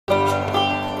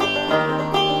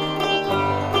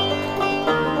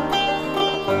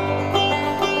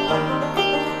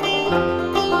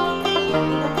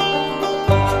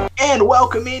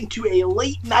welcome into a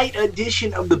late night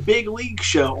edition of the Big League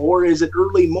Show, or is it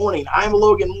early morning? I'm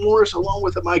Logan Morris, along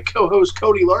with my co-host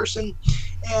Cody Larson,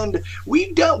 and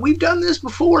we've done this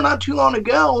before, not too long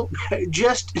ago,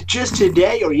 just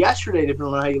today or yesterday,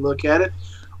 depending on how you look at it.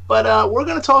 But we're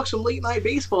going to talk some late night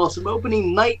baseball, some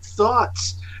opening night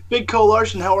thoughts. Big Co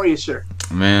Larson, how are you, sir?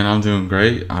 Man, I'm doing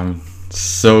great. I'm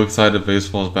so excited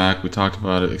baseball's back. We talked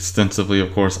about it extensively,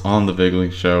 of course, on the Big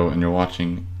League Show, and you're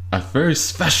watching a very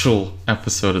special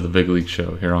episode of the Big League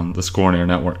Show here on the Score and Air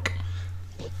Network.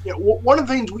 Yeah, one of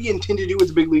the things we intend to do with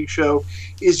the Big League Show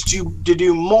is to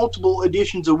do multiple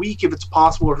editions a week if it's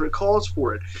possible or if it calls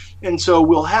for it. And so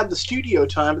we'll have the studio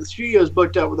time, but the studio is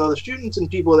booked out with other students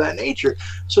and people of that nature.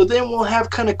 So then we'll have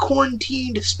kind of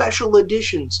quarantined special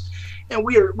editions. And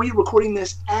we're recording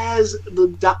this as the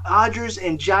Dodgers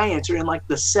and Giants are in like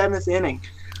the 7th inning.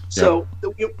 So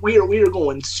we are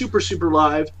going super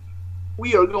live.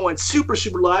 We are going super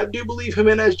live. Do you believe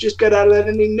Jimenez just got out of that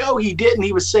inning? No, he didn't.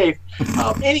 He was safe.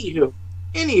 Anywho,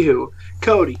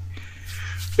 Cody,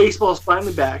 baseball's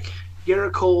finally back.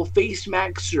 Garrett Cole faced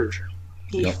Max Scherzer.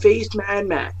 He faced Mad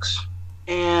Max.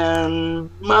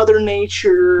 And Mother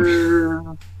Nature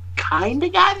kind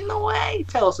of got in the way.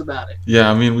 Tell us about it.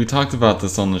 Yeah, I mean, we talked about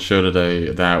this on the show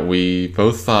today, that we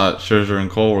both thought Scherzer and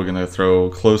Cole were going to throw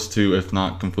close to, if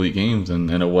not complete games, and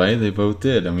in a way, they both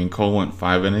did. I mean, Cole went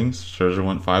 5 innings, Scherzer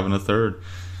went 5 1/3.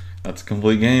 That's a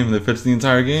complete game. They pitched the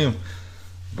entire game.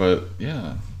 But,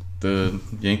 yeah, the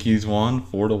Yankees won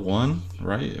 4-1,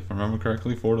 right? If I remember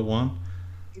correctly, 4-1?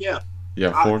 Yeah.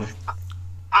 Yeah, 4-1.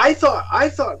 I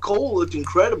thought Cole looked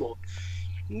incredible.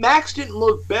 Max didn't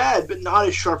look bad, but not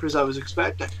as sharp as I was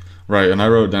expecting. Right, and I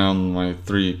wrote down my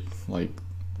 3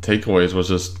 takeaways. Was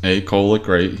just Cole looked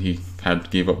great. He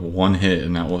gave up 1 hit,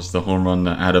 and that was the home run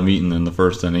to Adam Eaton in the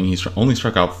first inning. He only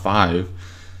struck out 5.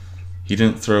 He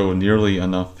didn't throw nearly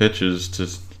enough pitches to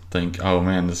think, oh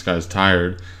man, this guy's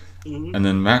tired. Mm-hmm. And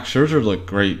then Max Scherzer looked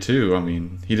great too. I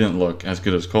mean, he didn't look as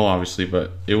good as Cole, obviously,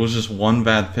 but it was just 1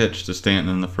 bad pitch to Stanton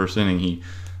in the first inning. He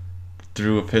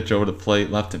threw a pitch over the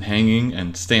plate, left it hanging,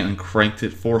 and Stanton cranked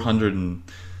it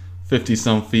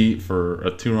 450-some feet for a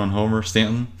 2-run homer.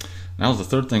 Stanton, that was the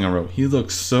 3rd thing I wrote. He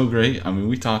looks so great. I mean,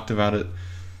 we talked about it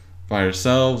by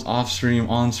ourselves, off-stream,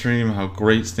 on-stream, how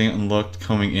great Stanton looked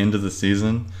coming into the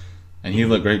season. And he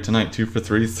looked great tonight, 2 for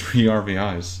 3, 3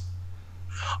 RBIs.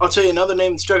 I'll tell you another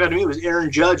name that struck out to me was Aaron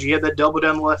Judge. He had that double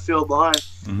down the left field line.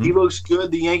 Mm-hmm. He looks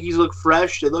good. The Yankees look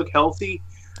fresh. They look healthy.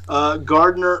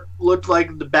 Gardner looked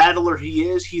like the battler he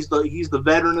is. He's the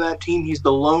veteran of that team. He's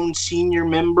the lone senior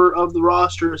member of the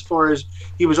roster as far as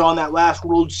he was on that last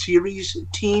World Series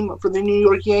team for the New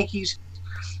York Yankees.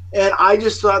 And I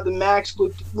just thought that Max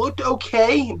looked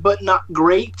okay, but not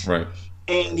great. Right.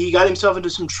 And he got himself into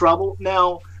some trouble.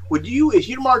 Now, if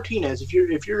you're Martinez, if you're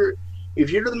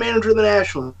the manager of the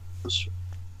Nationals,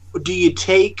 do you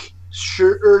take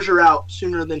Scherzer out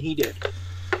sooner than he did?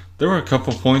 There were a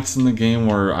couple points in the game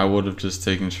where I would have just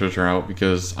taken Scherzer out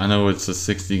because I know it's a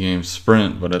 60-game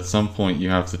sprint, but at some point you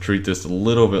have to treat this a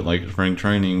little bit like spring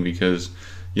training because,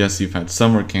 yes, you've had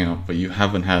summer camp, but you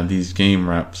haven't had these game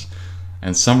reps.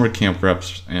 And summer camp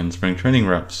reps and spring training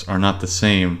reps are not the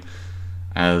same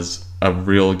as a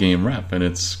real game rep, and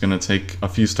it's going to take a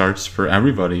few starts for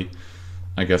everybody,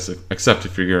 I guess, except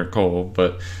if you're Garrett Cole,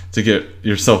 but to get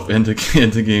yourself into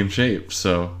game shape,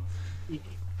 so...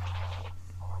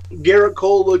 Garrett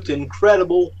Cole looked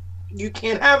incredible. You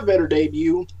can't have a better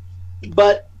debut.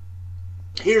 But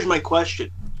here's my question.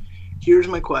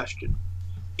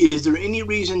 Is there any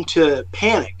reason to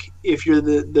panic if you're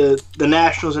the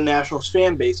Nationals and Nationals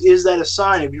fan base? Is that a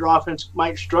sign of your offense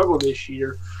might struggle this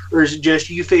year? Or is it just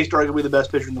you faced arguably the best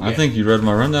pitcher in the game? I think you read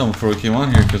my rundown before we came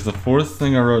on here because the 4th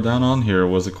thing I wrote down on here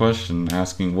was a question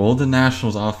asking, will the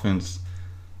Nationals offense...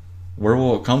 where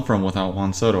will it come from without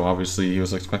Juan Soto? Obviously, he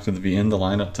was expected to be in the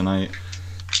lineup tonight.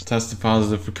 Tested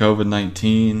positive for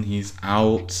COVID-19. He's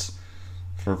out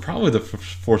for probably the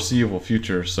foreseeable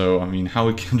future. So, I mean,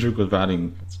 Howie Kendrick was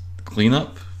batting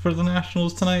cleanup for the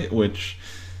Nationals tonight, which,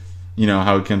 you know,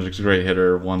 Howie Kendrick's a great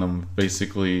hitter.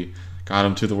 Got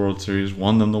him to the World Series,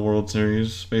 won them the World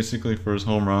Series, basically, for his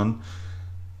home run.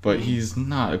 But he's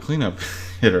not a cleanup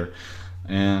hitter.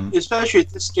 And especially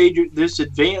at this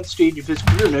advanced stage of his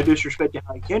career, no disrespect to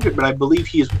Howie Kendrick, but I believe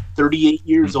he is 38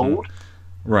 years old.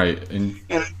 Right. And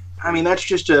I mean, that's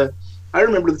just I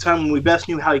remember the time when we best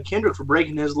knew Howie Kendrick for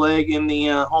breaking his leg in the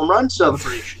home run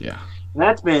celebration. Yeah. And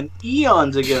that's been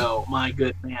eons ago, my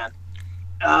good man.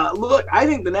 Look, I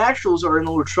think the Nationals are in a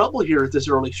little trouble here at this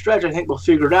early stretch. I think they'll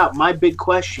figure it out. My big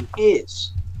question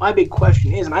is,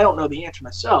 and I don't know the answer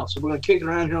myself, so we're going to kick it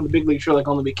around here on the Big League Show like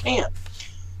only we can.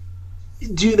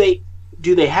 Do they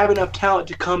do they have enough talent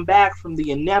to come back from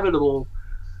the inevitable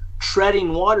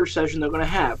treading water session they're going to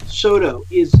have? Soto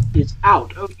is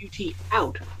out. OUT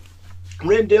out.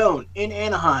 Rendon in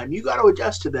Anaheim. You got to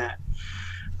adjust to that.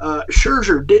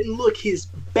 Scherzer didn't look his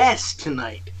best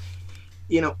tonight.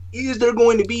 Is there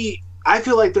going to be? I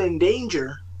feel like they're in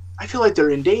danger.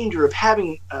 Of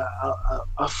having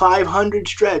a 500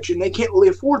 stretch, and they can't really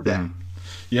afford that.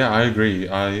 Yeah, I agree.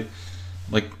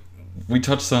 We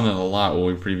touched on it a lot when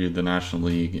we previewed the National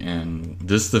League, and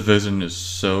this division is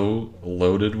so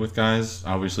loaded with guys.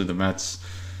 Obviously, the Mets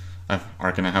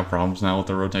are going to have problems now with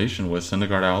their rotation with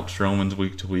Syndergaard out, Stroman's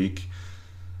week to week.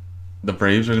 The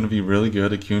Braves are going to be really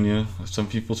good. Acuna, some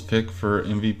people's pick for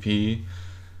MVP.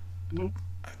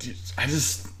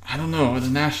 I don't know. The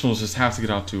Nationals just have to get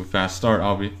out to a fast start.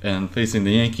 And facing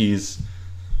the Yankees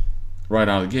right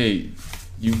out of the gate,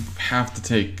 you have to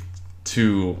take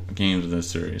 2 games in this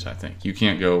series, I think. You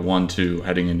can't go 1-2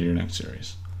 heading into your next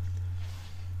series.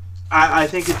 I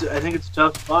think it's a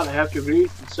tough spot. I have to agree.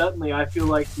 And suddenly, I feel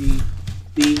like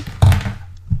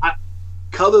I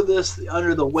color this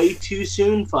under the way too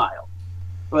soon file,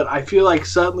 but I feel like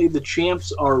suddenly the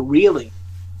champs are reeling.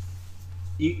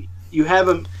 You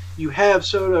have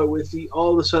Soto with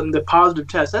all of a sudden the positive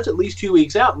test. That's at least 2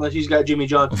 weeks out, unless he's got Jimmy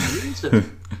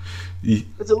Johnson.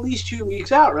 It's at least 2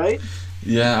 weeks out, right?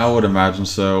 Yeah, I would imagine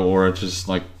so, or it's just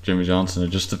like Jimmy Johnson. It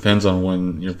just depends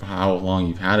on how long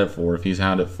you've had it for. If he's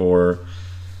had it for,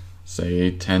 say,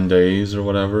 10 days or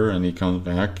whatever, and he comes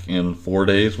back in 4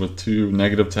 days with 2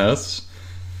 negative tests,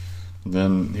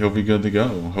 then he'll be good to go,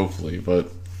 hopefully.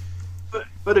 But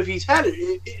if he's had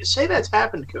it, say that's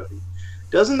happened, Cody.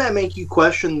 Doesn't that make you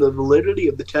question the validity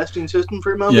of the testing system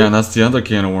for a moment? Yeah, and that's the other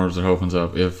can of worms that opens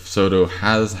up. If Soto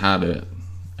has had it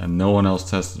and no one else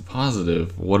tested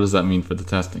positive, what does that mean for the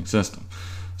testing system?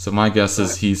 So my guess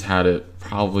is he's had it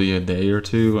probably a day or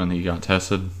 2, and he got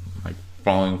tested, like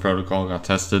following protocol, got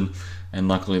tested, and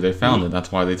luckily they found it.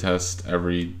 That's why they test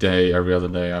every day, every other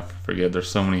day. I forget.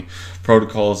 There's so many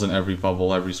protocols in every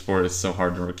bubble, every sport. It's so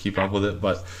hard to keep up with it,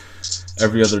 but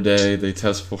every other day they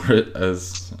test for it.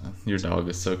 As your dog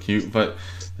is so cute, but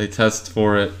they test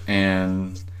for it,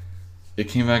 and it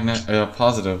came back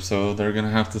positive, so they're going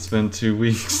to have to spend 2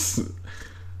 weeks.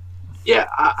 Yeah,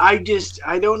 I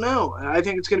don't know. I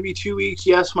think it's going to be 2 weeks.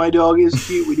 Yes, my dog is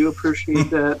cute. We do appreciate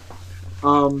that.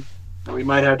 We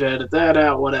might have to edit that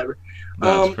out, whatever.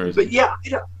 That's crazy. But yeah,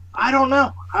 I don't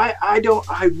know.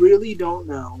 I really don't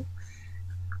know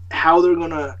how they're going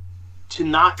to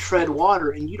not tread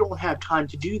water, and you don't have time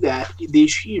to do that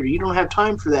this year. You don't have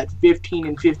time for that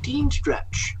 15-15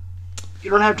 stretch. You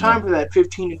don't have time for that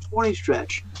 15-20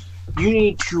 stretch. You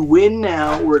need to win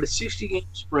now. We're at a 60-game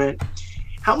sprint.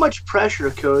 How much pressure,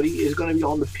 Cody, is going to be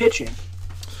on the pitching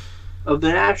of the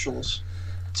Nationals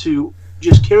to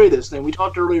just carry this thing? We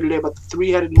talked earlier today about the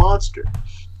 3-headed monster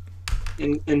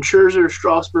in Scherzer,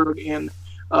 Strasburg, and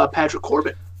Patrick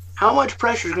Corbin. How much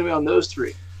pressure is going to be on those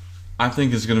 3? I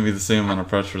think it's going to be the same amount of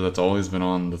pressure that's always been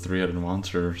on the 3-headed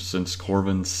monster since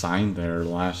Corbin signed there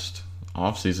last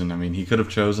offseason. I mean, he could have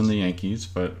chosen the Yankees,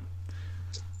 but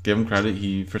give him credit,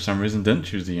 he for some reason didn't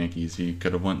choose the Yankees. He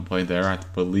could have went and played there. I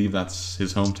believe that's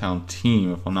his hometown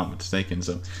team, if I'm not mistaken.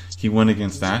 So he went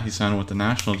against that. He signed with the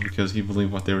Nationals because he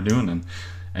believed what they were doing,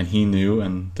 and he knew,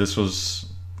 and this was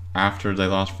after they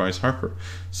lost Bryce Harper.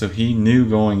 So he knew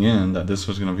going in that this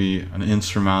was going to be an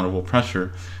insurmountable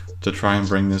pressure to try and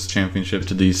bring this championship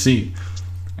to DC.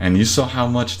 And you saw how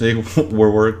much they were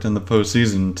worked in the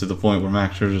postseason to the point where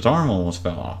Max Scherzer's arm almost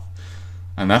fell off.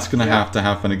 And that's going to have to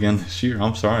happen again this year.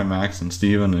 I'm sorry, Max and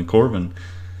Steven and Corbin.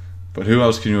 But who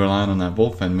else can you rely on that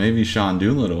bullpen? Maybe Sean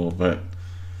Doolittle. But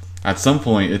at some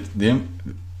point,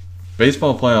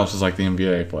 baseball playoffs is like the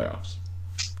NBA playoffs.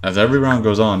 As every round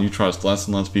goes on, you trust less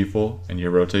and less people, and your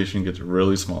rotation gets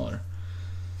really smaller.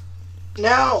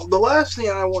 Now, the last thing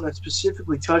I want to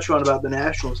specifically touch on about the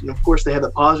Nationals, and of course they had the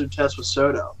positive test with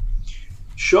Soto.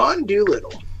 Sean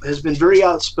Doolittle has been very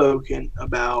outspoken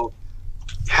about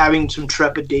having some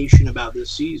trepidation about this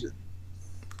season.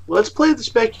 Let's play the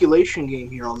speculation game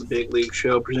here on the Big League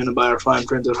Show, presented by our fine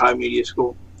friends at High Media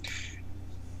School.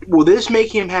 Will this make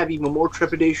him have even more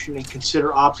trepidation and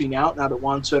consider opting out now that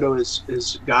Juan Soto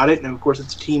has got it? And of course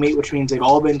it's a teammate, which means they've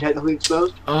all been technically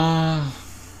exposed.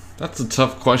 That's a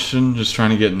tough question, just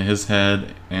trying to get in his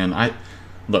head. And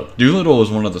look, Doolittle is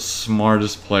one of the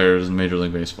smartest players in Major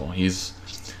League Baseball. He's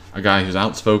a guy who's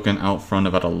outspoken, out front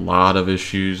about a lot of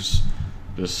issues,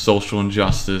 just social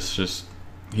injustice.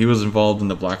 He was involved in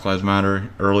the Black Lives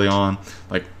Matter early on,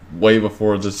 like way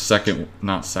before this another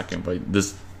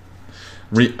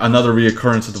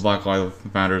reoccurrence of the Black Lives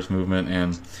Matters movement.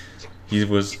 And he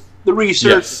was the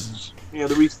research. The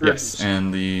resurgence. Yes,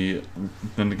 and the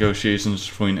negotiations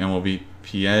between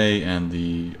MLBPA and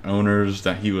the owners,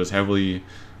 that he was heavily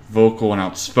vocal and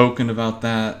outspoken about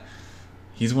that.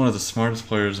 He's one of the smartest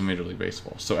players in Major League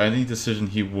Baseball. So any decision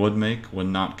he would make would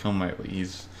not come lightly.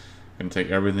 He's going to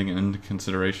take everything into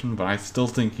consideration, but I still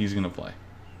think he's going to play.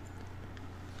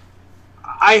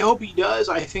 I hope he does.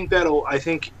 I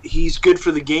think he's good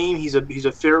for the game. He's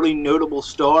a fairly notable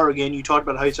star. Again, you talked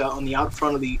about how he's out on the out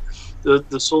front of the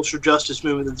social justice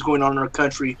movement that's going on in our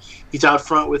country. He's out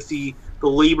front with the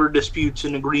labor disputes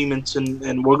and agreements,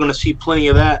 and we're going to see plenty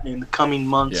of that in the coming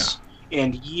months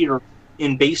and year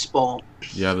in baseball.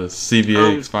 Yeah, the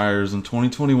CBA expires in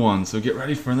 2021, so get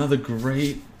ready for another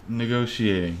great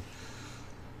negotiating.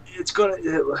 It's gonna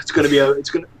be a big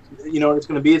league offseason. It's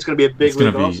gonna be a big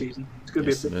league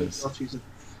offseason.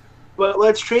 But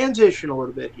let's transition a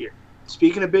little bit here.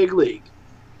 Speaking of big league,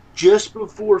 just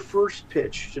before first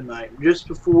pitch tonight, just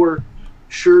before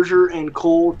Scherzer and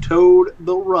Cole toed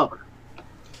the rubber,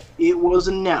 it was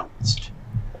announced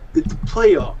that the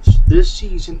playoffs this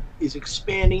season is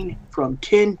expanding from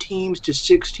 10 teams to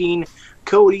 16.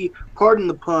 Cody, pardon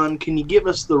the pun, can you give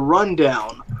us the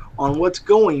rundown on what's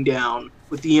going down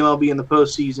with the MLB in the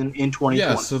postseason in 2020?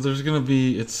 Yeah, so there's going to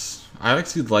be I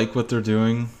actually like what they're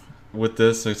doing with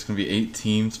this. So it's going to be 8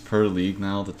 teams per league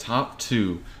now. The top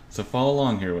 2, so follow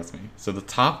along here with me. So the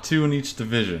top 2 in each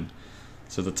division.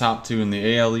 So the top 2 in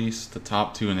the AL East, the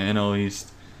top 2 in the NL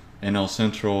East, NL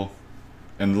Central,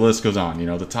 and the list goes on.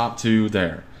 The top 2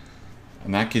 there.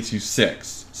 And that gets you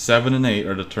 6. 7 and 8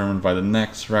 are determined by the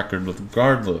next record,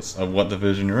 regardless of what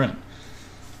division you're in.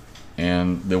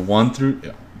 And the 1 through...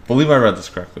 I believe I read this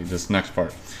correctly, this next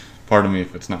part. Pardon me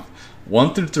if it's not.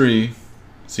 1 through 3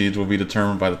 seeds will be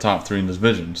determined by the top 3 in the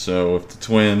division. So if the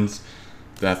Twins,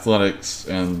 the Athletics,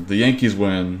 and the Yankees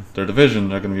win their division,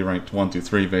 they're going to be ranked 1 through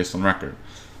 3 based on record.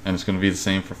 And it's going to be the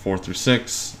same for 4 through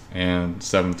 6 and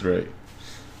 7 through 8.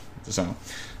 So,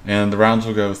 and the rounds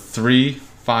will go 3,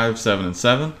 5, 7, and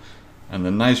 7. And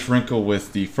the nice wrinkle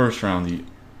with the first round, the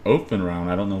open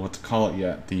round, I don't know what to call it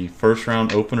yet, the first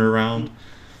round, opener round,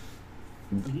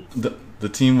 the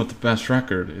team with the best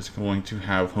record is going to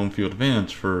have home field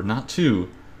advantage for not 2,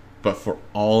 but for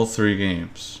all 3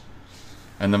 games.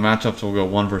 And the matchups will go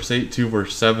 1 versus 8, 2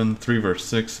 versus 7, 3 versus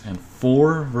 6, and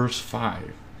 4 versus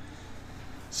 5.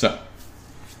 So,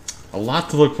 a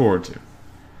lot to look forward to.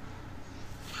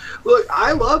 Look,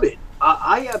 I love it.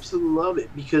 I absolutely love it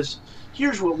because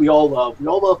here's what we all love. We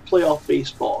all love playoff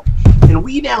baseball. And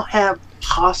we now have the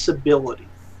possibility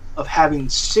of having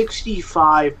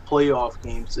 65 playoff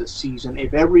games this season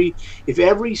if every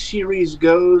series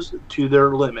goes to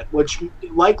their limit, which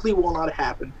likely will not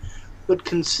happen. But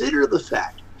consider the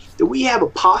fact that we have a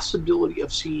possibility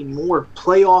of seeing more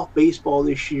playoff baseball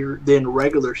this year than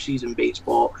regular season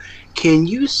baseball. Can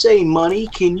you say money?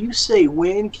 Can you say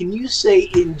win? Can you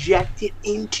say inject it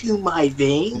into my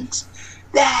veins?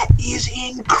 That is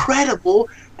incredible.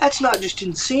 That's not just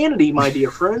insanity, my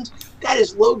dear friends. That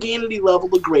is Loganity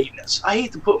level of greatness. I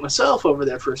hate to put myself over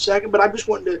there for a second, but I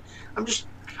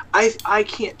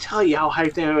can't tell you how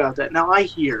hyped I am about that. Now I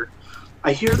hear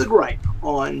the gripe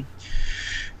on,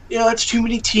 it's too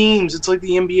many teams. It's like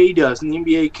the NBA does, and the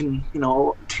NBA can,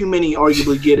 too many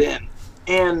arguably get in.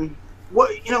 And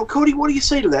Cody, what do you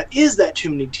say to that? Is that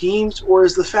too many teams, or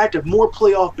is the fact of more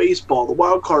playoff baseball, the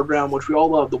wild card round, which we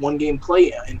all love, the one-game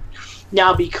play-in,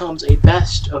 now becomes a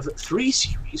best of 3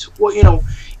 series? Well,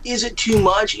 is it too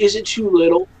much? Is it too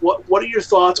little? What are your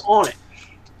thoughts on it?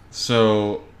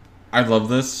 So, I love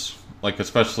this,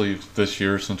 especially this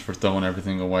year since we're throwing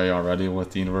everything away already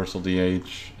with the universal DH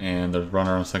and the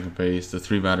runner on second base, the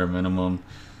 3-batter minimum.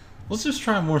 Let's just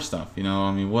try more stuff.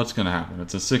 What's going to happen?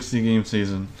 It's a 60-game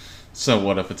season. So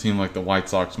what if a team like the White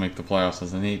Sox make the playoffs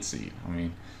as an 8 seed?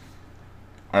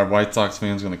 Are White Sox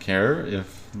fans going to care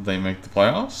if they make the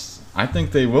playoffs? I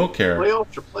think they will care.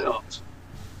 Playoffs are playoffs.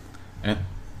 And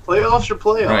playoffs are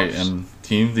playoffs. Right, and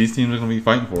these teams are going to be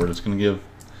fighting for it. It's going to give,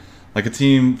 a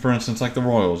team, for instance, like the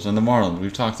Royals and the Marlins.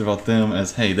 We've talked about them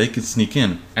as, hey, they could sneak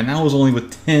in. And that was only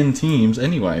with 10 teams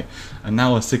anyway. And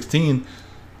now with 16,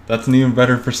 that's an even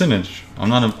better percentage.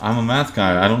 I'm a math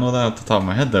guy. I don't know that off the top of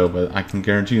my head, though, but I can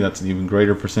guarantee that's an even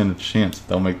greater percentage chance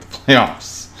they'll make the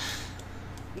playoffs.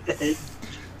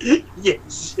 Yes,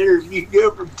 sir. If you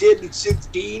go from 10 to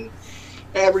 16,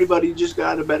 everybody just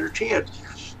got a better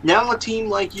chance. Now a team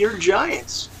like your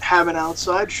Giants have an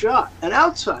outside shot. An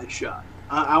outside shot.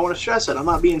 I want to stress that. I'm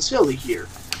not being silly here.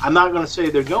 I'm not going to say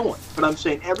they're going, but I'm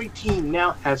saying every team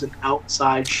now has an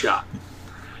outside shot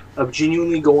of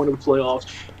genuinely going to the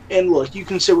playoffs. And look, you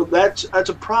can say, well, that's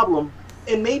a problem,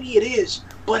 and maybe it is.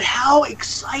 But how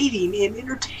exciting and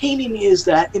entertaining is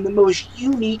that in the most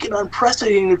unique and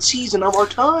unprecedented season of our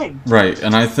time? Right,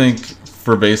 and I think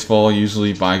for baseball,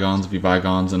 usually bygones be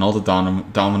bygones, and all the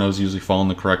dominoes usually fall in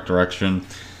the correct direction.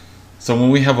 So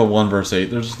when we have a 1 versus 8,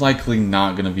 there's likely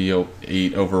not going to be a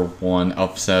 8-over-1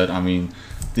 upset. I mean,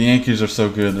 the Yankees are so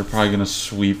good, they're probably going to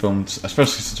sweep them,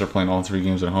 especially since they're playing all 3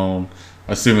 games at home,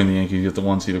 assuming the Yankees get the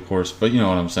 1 seed, of course. But you know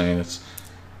what I'm saying. It's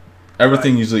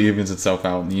everything usually evens itself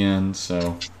out in the end,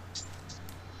 so...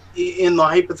 In the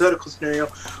hypothetical scenario.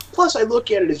 Plus, I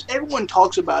look at it as everyone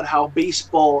talks about how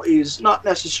baseball is not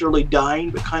necessarily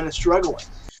dying, but kind of struggling.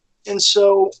 And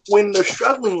so when they're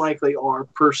struggling like they are,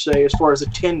 per se, as far as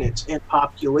attendance and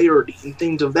popularity and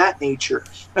things of that nature,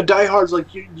 diehards like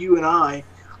you and I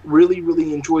really,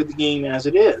 really enjoy the game as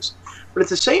it is. But at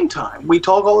the same time, we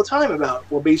talk all the time about,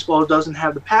 well, baseball doesn't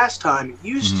have the pastime it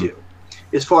used to,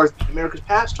 as far as America's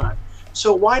pastime.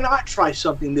 So why not try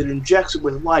something that injects it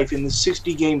with life in the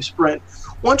 60-game sprint?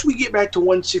 Once we get back to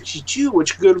 162,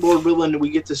 which, good Lord willing, we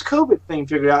get this COVID thing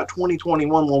figured out,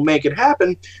 2021 will make it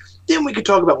happen, then we could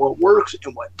talk about what works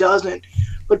and what doesn't.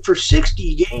 But for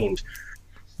 60 games,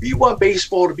 you want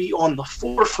baseball to be on the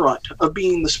forefront of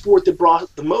being the sport that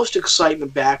brought the most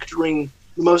excitement back during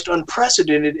the most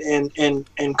unprecedented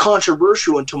and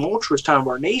controversial and tumultuous time of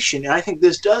our nation. And I think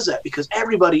this does that because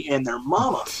everybody and their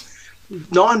mama,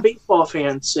 non-baseball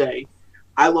fans, say,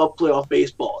 I love playoff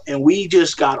baseball. And we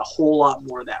just got a whole lot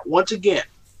more of that. Once again,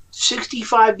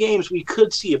 65 games, we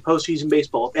could see a postseason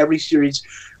baseball if every series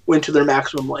went to their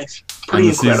maximum length. Pretty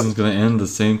and the incredible. Season's going to end the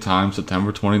same time,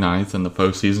 September 29th, and the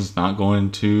postseason's not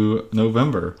going to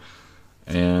November.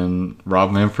 And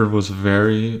Rob Manfred was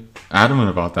very adamant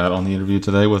about that on the interview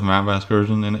today with Matt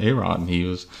Vasgersian and A-Rod. And he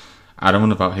was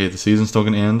adamant about, hey, the season's still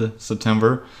going to end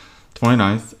September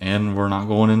 29th, and we're not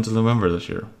going into November this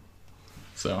year.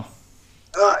 So,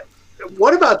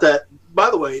 what about that? By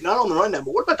the way, not on the rundown,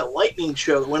 but what about the lightning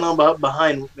show that went on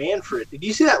behind Manfred? Did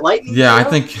you see that lightning show? Yeah, I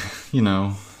think,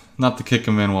 not to kick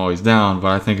him in while he's down, but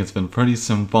I think it's been pretty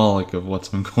symbolic of what's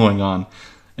been going on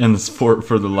in the sport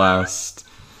for the last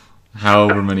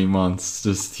however many months.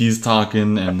 Just he's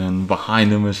talking, and then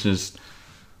behind him is just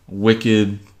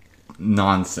wicked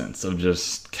nonsense of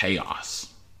just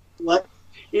chaos.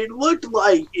 It looked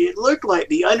like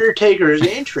the Undertaker's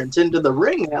entrance into the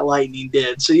ring that lightning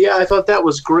did. So yeah, I thought that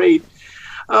was great.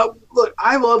 Look,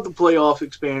 I love the playoff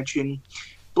expansion,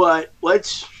 but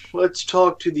let's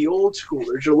talk to the old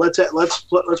schoolers, or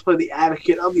let's play the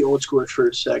advocate of the old schoolers for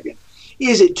a second.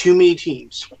 Is it too many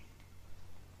teams?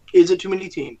 Is it too many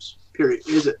teams? Period.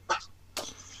 Is it?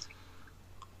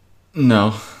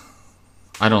 No,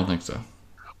 I don't think so.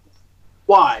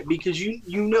 Why? Because you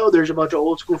know there's a bunch of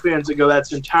old school fans that go,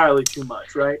 that's entirely too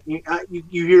much, right? You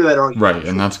hear that argument. Right,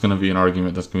 and that's going to be an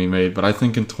argument that's going to be made. But I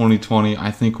think in 2020, I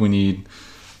think we need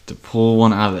to pull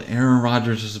one out of Aaron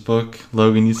Rodgers' book.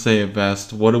 Logan, you say it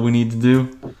best. What do we need to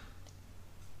do?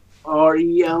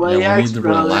 RELAX, we need to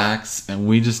relax, and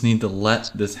we just need to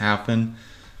let this happen.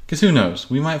 Because who knows?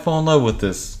 We might fall in love with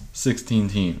this 16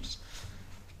 teams.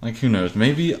 Like, who knows?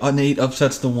 Maybe an 8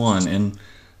 upsets the 1, and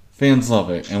fans love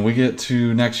it. And we get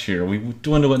to next year, we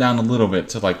dwindle it down a little bit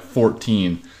to like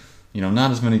 14.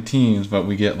 Not as many teams, but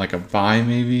we get like a bye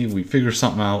maybe. We figure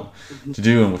something out to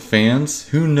do. And with fans,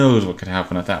 who knows what could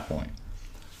happen at that point?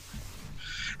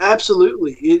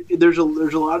 Absolutely. There's a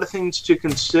lot of things to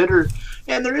consider.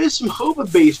 And there is some hope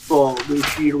of baseball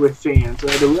this year with fans.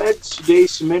 The Reds today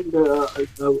cemented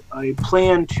a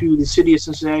plan to the city of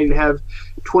Cincinnati to have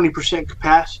 20%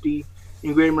 capacity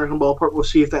in Great American Ballpark. We'll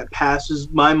see if that passes.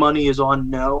 My money is on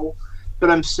no. But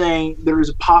I'm saying there is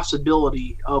a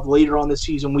possibility of later on this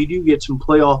season we do get some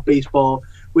playoff baseball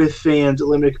with fans at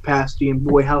limited capacity. And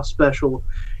boy, how special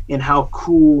and how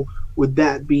cool would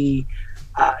that be?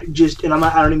 I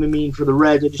don't even mean for the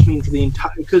Reds. I just mean for the entire,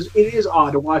 because it is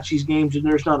odd to watch these games and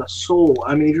there's not a soul.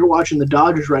 I mean, if you're watching the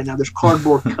Dodgers right now, there's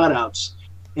cardboard cutouts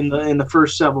in the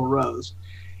first several rows,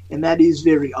 and that is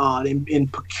very odd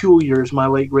and peculiar, as my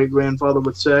late great grandfather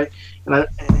would say.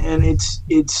 And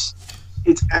it's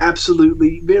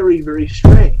absolutely very, very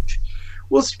strange.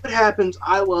 We'll see what happens.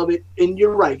 I love it, and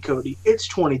you're right, Cody. It's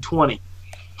 2020,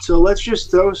 so let's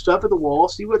just throw stuff at the wall,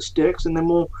 see what sticks, and then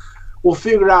we'll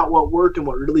figure out what worked and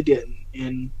what really didn't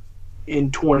in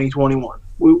 2021.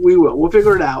 We will. We'll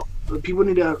figure it out. But people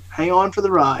need to hang on for the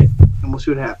ride, and we'll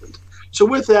see what happens. So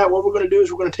with that, what we're going to do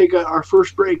is we're going to take our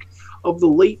first break of the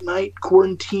late night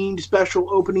quarantined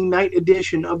special opening night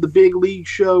edition of the Big League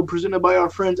Show presented by our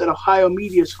friends at Ohio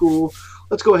Media School.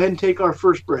 Let's go ahead and take our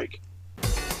first break.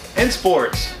 In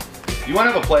sports, you want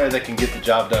to have a player that can get the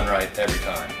job done right every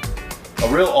time.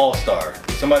 A real all-star,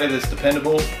 somebody that's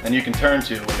dependable and you can turn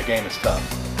to when the game is tough.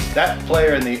 That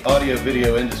player in the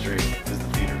audio-video industry is the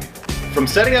theater people. From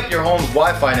setting up your home's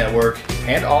Wi-Fi network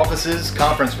and offices,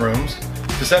 conference rooms,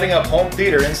 to setting up home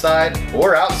theater inside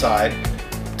or outside,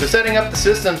 to setting up the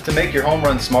systems to make your home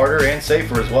run smarter and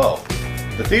safer as well.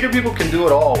 The theater people can do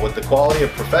it all with the quality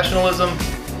of professionalism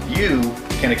you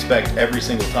can expect every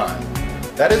single time.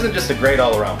 That isn't just a great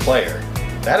all-around player,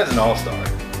 that is an all-star.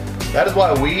 That is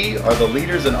why we are the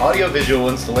leaders in audiovisual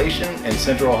installation in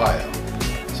Central Ohio.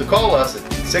 So call us at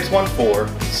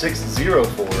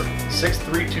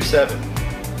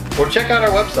 614-604-6327 or check out our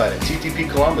website at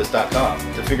ttpcolumbus.com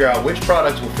to figure out which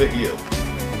products will fit you.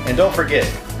 And don't forget,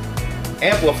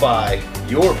 amplify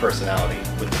your personality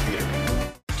with the theater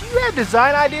people. Do you have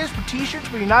design ideas for t-shirts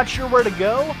but you're not sure where to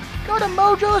go? Go to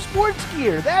Mojo Sports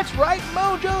Gear. That's right,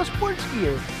 Mojo Sports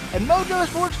Gear. At Mojo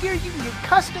Sports Gear, you can get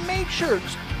custom-made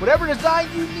shirts. Whatever design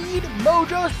you need,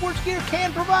 Mojo Sports Gear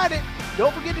can provide it.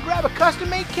 Don't forget to grab a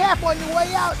custom-made cap on your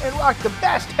way out and rock the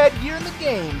best headgear in the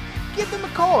game. Give them a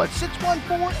call at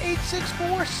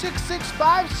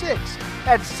 614-864-6656.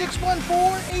 That's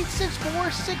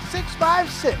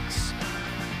 614-864-6656.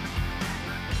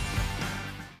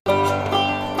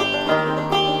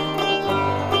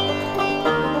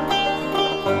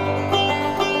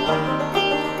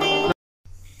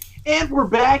 And we're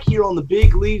back here on the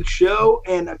Big League Show,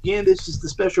 and again, this is the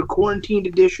special quarantined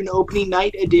edition, opening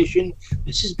night edition.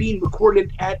 This is being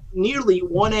recorded at nearly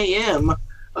 1 a.m.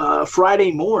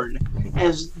 Friday morn,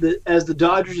 as the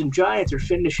Dodgers and Giants are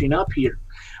finishing up here.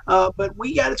 But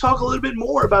we got to talk a little bit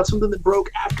more about something that broke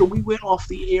after we went off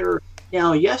the air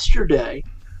now yesterday.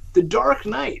 The Dark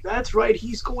Knight. That's right.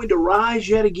 He's going to rise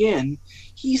yet again.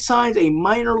 He signs a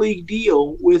minor league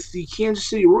deal with the Kansas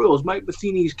City Royals, Mike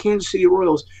Matheny's Kansas City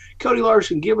Royals. Cody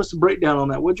Larson, give us a breakdown on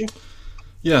that, would you?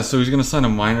 Yeah, so he's going to sign a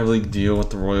minor league deal with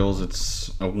the Royals. It's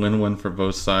a win-win for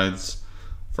both sides.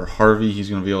 For Harvey, he's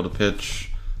going to be able to pitch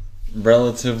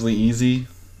relatively easy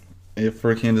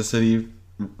for Kansas City,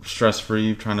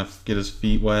 stress-free, trying to get his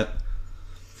feet wet.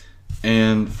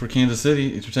 And for Kansas City,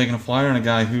 you're taking a flyer on a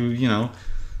guy who, you know,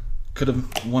 could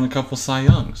have won a couple Cy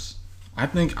Youngs.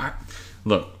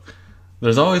 Look,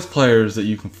 there's always players that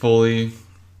you can fully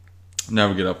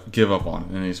never give up on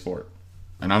in any sport.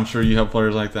 And I'm sure you have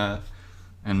players like that.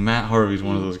 And Matt Harvey's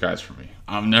one of those guys for me.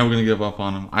 I'm never going to give up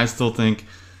on him. I still think,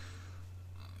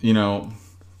 you know,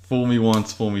 fool me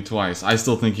once, fool me twice. I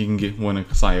still think he can win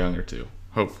a Cy Young or two.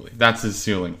 Hopefully. That's his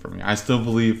ceiling for me. I still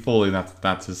believe fully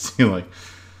that's his ceiling.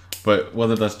 But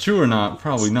whether that's true or not,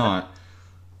 probably not.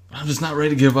 I'm just not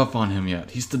ready to give up on him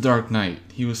yet. He's the Dark Knight.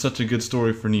 He was such a good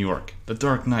story for New York. The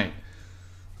Dark Knight.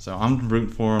 So I'm rooting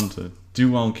for him to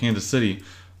do well in Kansas City.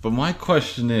 But my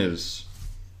question is,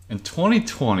 in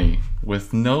 2020,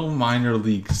 with no minor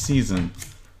league season,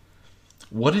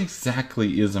 what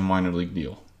exactly is a minor league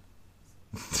deal?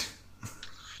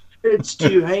 It's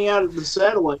to hang out at the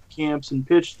satellite camps and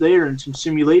pitch there in some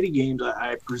simulated games,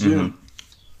 I presume.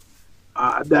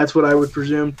 Mm-hmm. That's what I would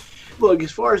presume. Look,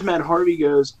 as far as Matt Harvey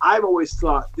goes, I've always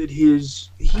thought that he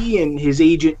and his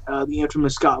agent, the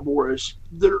infamous Scott Boras,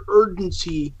 their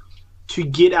urgency to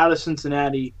get out of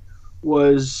Cincinnati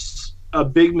was a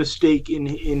big mistake in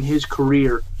his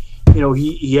career. You know,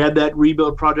 he had that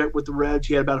rebuild project with the Reds.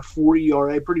 He had about a 4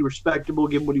 ERA, pretty respectable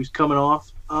given what he was coming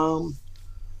off.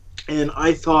 And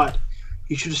I thought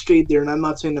he should have stayed there. And I'm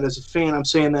not saying that as a fan. I'm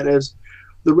saying that as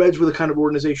the Reds were the kind of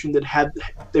organization that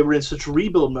they were in such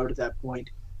rebuild mode at that point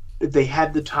that they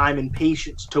had the time and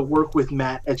patience to work with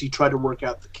Matt as he tried to work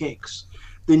out the kinks.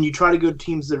 Then you try to go to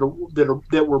teams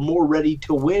that were more ready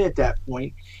to win at that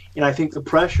point, and I think the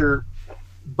pressure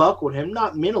buckled him,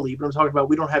 not mentally, but I'm talking about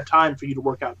we don't have time for you to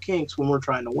work out kinks when we're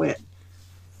trying to win.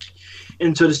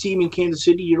 And so to see him in Kansas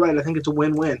City, you're right. I think it's a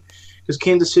win-win because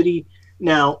Kansas City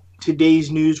now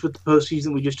today's news with the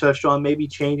postseason we just touched on maybe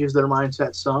changes their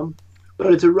mindset some.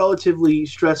 But it's a relatively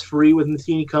stress-free with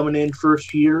Matheny coming in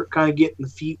first year, kind of getting the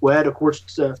feet wet. Of course,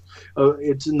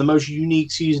 it's in the most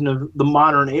unique season of the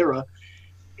modern era,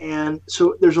 and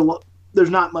so there's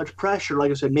not much pressure. Like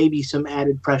I said, maybe some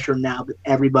added pressure now that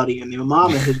everybody in the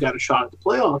Umama has got a shot at the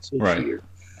playoffs this year.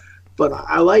 But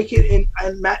I like it,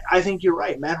 and Matt, I think you're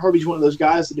right. Matt Harvey's one of those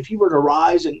guys that if he were to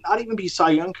rise and not even be Cy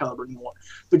Young caliber anymore,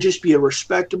 but just be a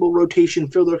respectable rotation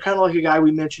fielder, kind of like a guy we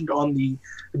mentioned on the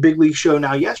Big League Show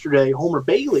now yesterday, Homer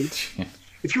Bailey.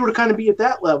 If you were to kind of be at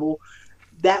that level,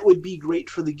 that would be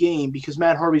great for the game because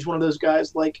Matt Harvey's one of those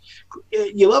guys like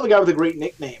you love a guy with a great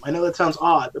nickname. I know that sounds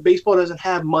odd, but baseball doesn't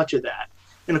have much of that.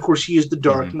 And, of course, he is the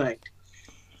Dark Knight.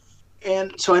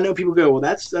 And so I know people go, well,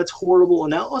 that's horrible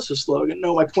analysis, Logan.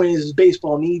 No, my point is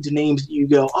baseball needs names that you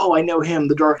go, oh, I know him,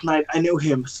 the Dark Knight. I know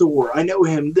him, Thor. I know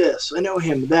him, this. I know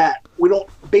him, that.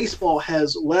 Baseball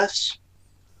has less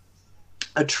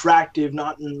attractive,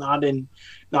 not in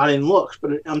looks,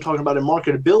 but I'm talking about in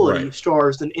marketability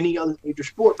stars than any other major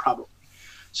sport probably.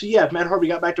 So yeah, if Matt Harvey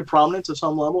got back to prominence at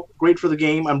some level, great for the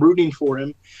game. I'm rooting for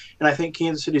him, and I think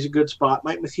Kansas City's a good spot.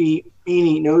 Mike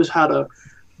Matheny knows how to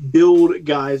build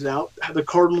guys out. The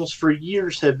Cardinals for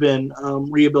years have been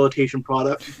rehabilitation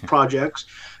projects.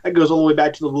 That goes all the way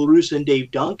back to the La Russa and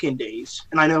Dave Duncan days.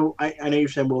 And I know you're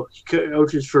saying, well, he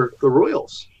coaches for the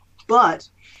Royals, but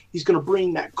he's going to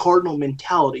bring that Cardinal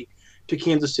mentality to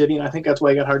Kansas City, and I think that's why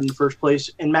he got hired in the first place.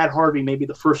 And Matt Harvey may be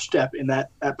the first step in that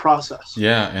process.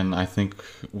 Yeah, and I think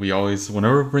we always,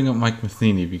 whenever we bring up Mike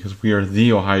Matheny, because we are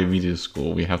the Ohio Media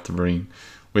School, we have to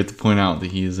point out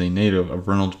that he is a native of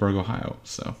Reynoldsburg, Ohio.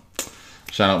 So,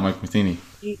 shout out Mike Matheny.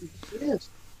 He is.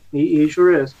 He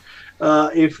sure is.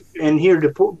 Here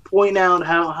to point out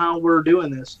how we're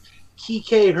doing this,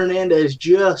 Kike Hernandez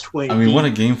just went. I mean, what a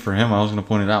game for him! I was going to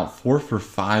point it out. 4 for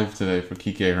 5 today for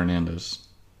Kike Hernandez.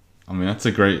 I mean, that's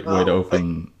a great way to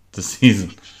open the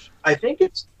season. I think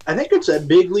it's a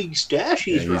big league stash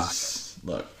he's rocking.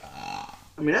 Look.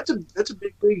 I mean, that's a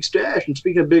big league stash. And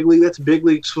speaking of big league, that's a big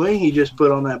league swing he just put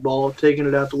on that ball, taking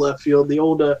it out to left field. The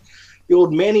old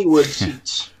Mannywood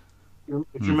seats. If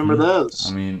you remember those.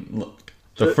 I mean, look,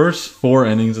 the first 4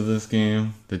 innings of this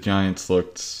game, the Giants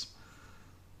looked,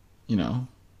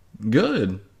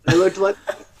 good. They looked like,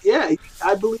 yeah.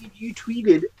 I believe you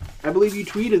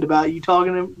tweeted about you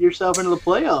talking yourself into the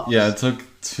playoffs. Yeah, it took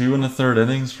 2 1/3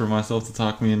 innings for myself to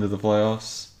talk me into the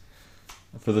playoffs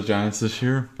for the Giants this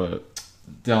year, but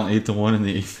down 8-1 in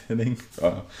the 8th inning.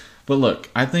 But look,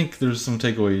 I think there's some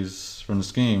takeaways from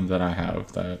this game that I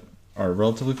have that are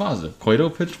relatively positive. Cueto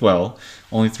pitched well,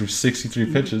 only threw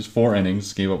 63 pitches, 4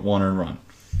 innings, gave up 1 earned run.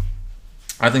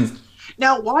 I think.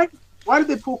 Now, why did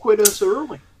they pull Cueto so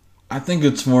early? I think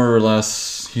it's more or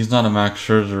less he's not a Max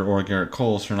Scherzer or a Garrett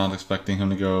Cole, so you're not expecting him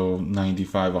to go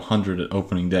 95, 100 at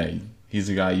opening day. He's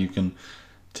a guy you can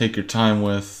take your time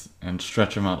with and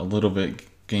stretch him out a little bit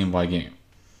game by game.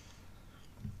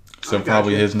 So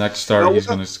probably his next start, he's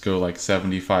going to go like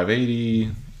 75,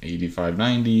 80, 85,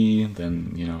 90,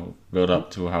 then, build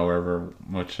up to however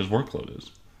much his workload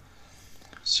is.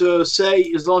 So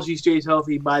say as long as he stays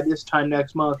healthy, by this time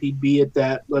next month, he'd be at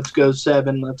that, let's go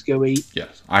 7, let's go 8.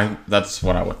 Yes, that's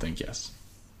what I would think, yes.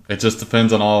 It just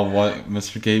depends on all what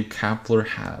Mr. Gabe Kapler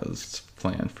has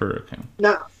planned for him.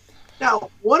 Now,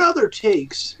 what other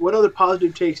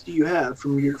positive takes do you have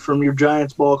from your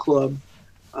Giants ball club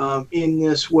in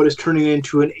this, what is turning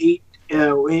into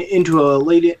into a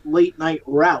late night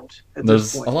rout at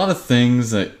this point? There's a lot of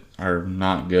things that are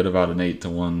not good about an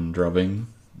 8-1 drubbing,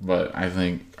 but I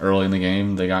think early in the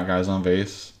game they got guys on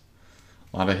base,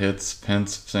 a lot of hits.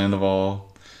 Pence,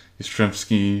 Sandoval,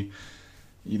 Yastrzemski,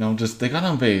 they got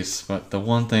on base, but the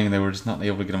one thing they were just not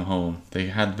able to get them home. They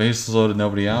had bases loaded,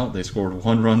 nobody out. They scored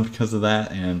 1 run because of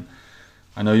that, and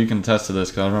I know you can attest to this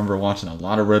because I remember watching a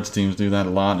lot of Reds teams do that a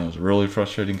lot, and it was really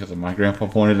frustrating because my grandpa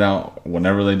pointed out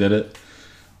whenever they did it,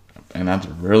 and that's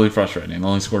really frustrating. They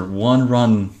only scored 1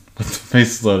 run with the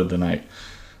bases loaded tonight.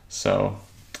 So,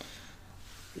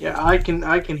 yeah, I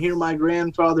can hear my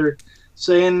grandfather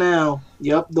saying now,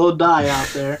 "Yep, they'll die out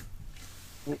there,"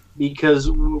 because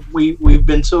we've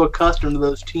been so accustomed to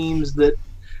those teams that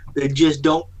they just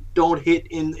don't hit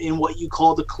in what you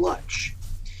call the clutch.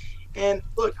 And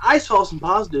look, I saw some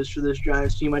positives for this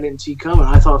Giants team I didn't see coming.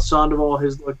 I thought Sandoval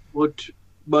has looked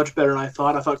much better than I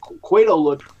thought. I thought Cueto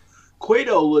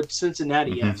looked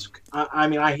Cincinnati-esque. I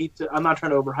mean, I'm not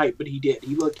trying to overhype, but he did.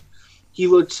 He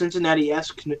looked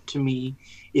Cincinnati-esque to me.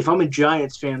 If I'm a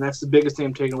Giants fan, that's the biggest thing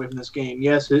I'm taking away from this game.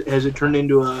 Yes, has it turned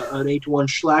into an 8-1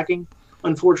 shellacking?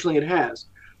 Unfortunately, it has.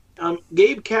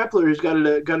 Gabe Kapler has got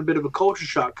a bit of a culture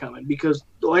shock coming because,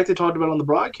 like they talked about on the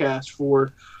broadcast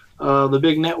for the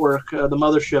big network, the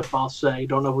mothership, I'll say.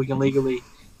 Don't know if we can legally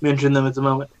mention them at the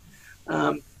moment.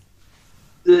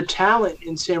 The talent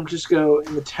in San Francisco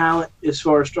and the talent as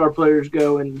far as star players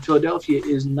go in Philadelphia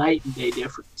is night and day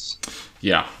difference.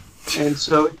 Yeah. And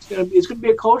so it's gonna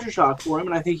be a culture shock for him,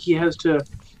 and I think he has to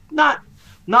not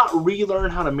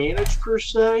relearn how to manage per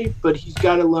se, but he's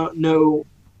got to know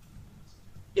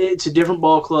it's a different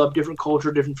ball club, different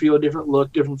culture, different feel, different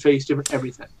look, different face, different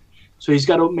everything. So he's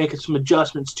got to make some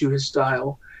adjustments to his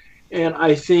style. And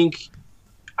I think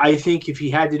if he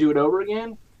had to do it over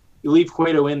again, you leave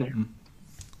Cueto in there.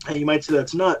 And you might say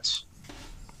that's nuts,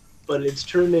 but it's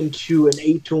turned into an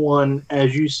 8-1,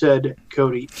 as you said,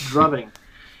 Cody, drubbing.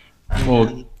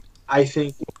 Well, I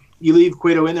think you leave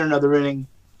Cueto in there another inning,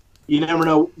 you never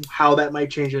know how that might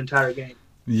change the entire game.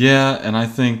 Yeah, and I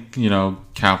think,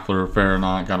 Kapler, fair or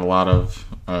not, got a lot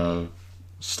of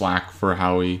slack for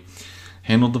how he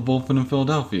handled the bullpen in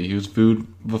Philadelphia. He was booed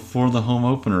before the home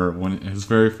opener when his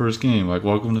very first game. Like,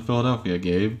 welcome to Philadelphia,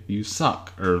 Gabe. You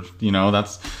suck. Or,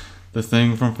 that's the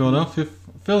thing from Philadelphia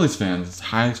Phillies fans. It's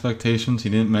high expectations. He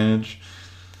didn't manage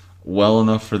well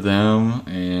enough for them.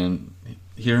 And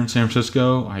here in San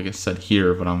Francisco, I guess said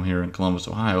here, but I'm here in Columbus,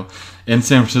 Ohio. In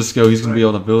San Francisco, he's going to be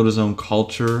able to build his own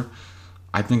culture.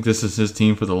 I think this is his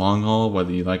team for the long haul,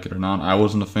 whether you like it or not. I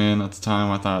wasn't a fan at the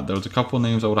time. I thought there was a couple of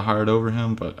names I would have hired over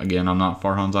him, but again, I'm not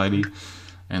Farhan Zaidi.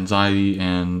 And Zaidi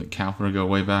and Kapler go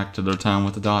way back to their time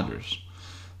with the Dodgers.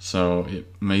 So it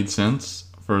made sense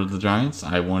for the Giants.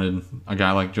 I wanted a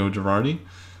guy like Joe Girardi,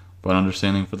 but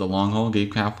understanding for the long haul,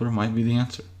 Gabe Kapler might be the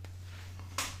answer.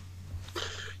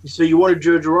 So you wanted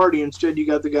Joe Girardi. Instead, you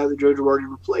got the guy that Joe Girardi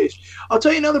replaced. I'll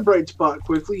tell you another bright spot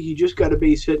quickly. He just got a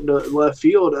base hit into left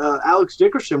field. Alex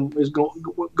Dickerson is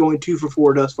going 2 for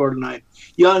 4 thus far tonight.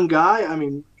 Young guy. I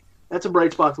mean, that's a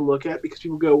bright spot to look at because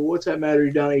people go, well, what's that matter?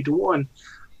 You're down 8-1.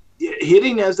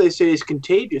 Hitting, as they say, is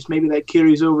contagious. Maybe that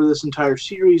carries over this entire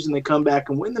series and they come back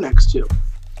and win the next 2.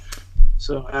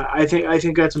 So I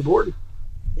think that's important.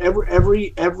 It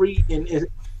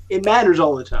matters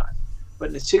all the time. But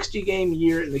in a 60-game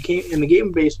year, in the game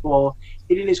of baseball,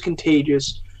 hitting is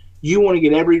contagious. You want to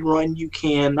get every run you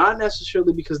can, not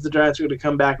necessarily because the Giants are going to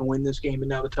come back and win this game and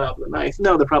now the top of the ninth.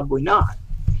 No, they're probably not.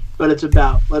 But it's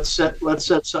about let's set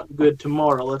something good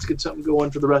tomorrow. Let's get something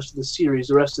going for the rest of the series,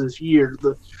 the rest of this year,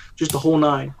 just the whole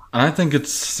 9. And I think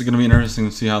it's going to be interesting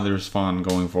to see how they respond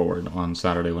going forward on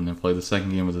Saturday when they play the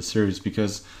second game of the series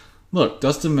because, look,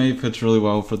 Dustin May pitched really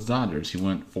well for the Dodgers. He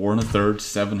went 4 1/3,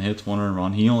 7 hits, 1 earned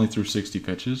run. He only threw 60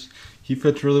 pitches. He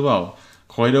pitched really well.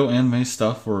 Cueto and May's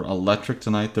stuff were electric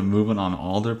tonight. The movement on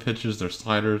all their pitches, their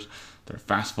sliders, their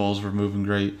fastballs were moving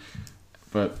great.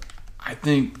 But I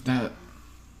think that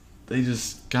they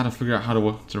just got to figure out how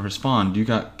to respond. You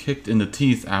got kicked in the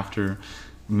teeth after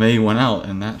May went out,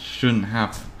 and that shouldn't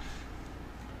happen.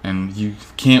 And you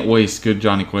can't waste good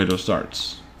Johnny Cueto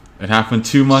starts. It happened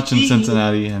too much in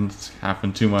Cincinnati, and it's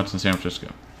happened too much in San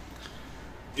Francisco.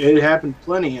 It happened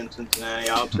plenty in Cincinnati,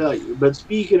 I'll tell you. But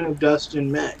speaking of Dustin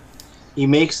May, he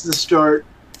makes the start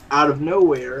out of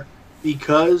nowhere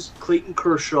because Clayton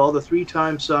Kershaw, the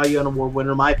 3-time Cy Young Award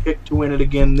winner, my pick to win it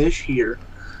again this year,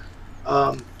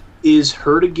 is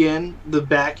hurt again. The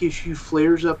back issue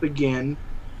flares up again.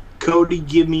 Cody,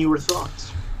 give me your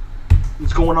thoughts.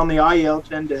 He's going on the IL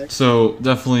 10 days. So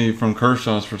definitely from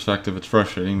Kershaw's perspective, it's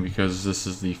frustrating because this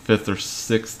is the 5th or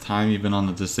 6th time you've been on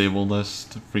the disabled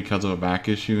list because of a back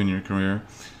issue in your career.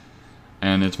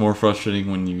 And it's more frustrating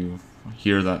when you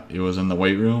hear that it was in the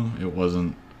weight room. It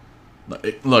wasn't.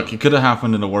 Look, it could have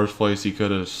happened in a worse place. He could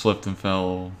have slipped and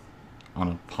fell on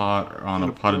a pot or on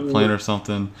a potted plant or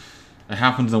something. It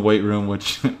happened in the weight room,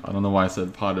 which I don't know why I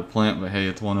said potted plant, but hey,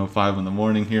 it's 1:05 in the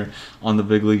morning here on the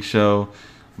Big League Show.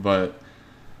 But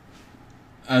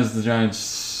as the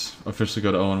Giants officially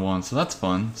go to 0-1, so that's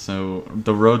fun. So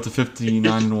the road to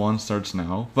 59-1 starts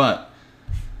now. But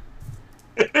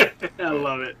I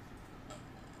love it.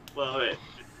 Love it.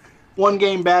 1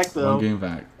 game back, though. 1 game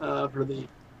back. For the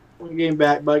 1 game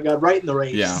back, by God, right in the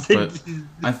race. Yeah, but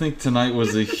I think tonight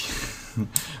was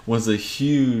a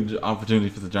huge opportunity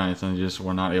for the Giants, and they just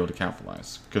were not able to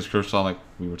capitalize. Because Kershaw, like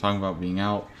we were talking about, being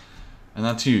out, and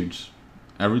that's huge.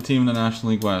 Every team in the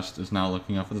National League West is now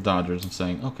looking up at the Dodgers and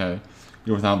saying, okay,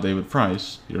 you're without David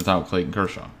Price, you're without Clayton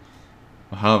Kershaw.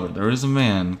 However, there is a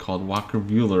man called Walker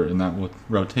Buehler in that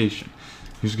rotation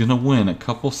who's going to win a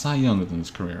couple Cy Youngs in his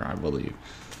career, I believe.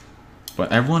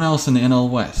 But everyone else in the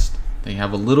NL West, they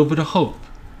have a little bit of hope.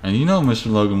 And you know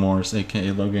Mr. Logan Morris,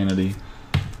 a.k.a. Loganity,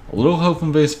 a little hope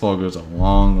in baseball goes a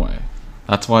long way.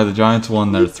 That's why the Giants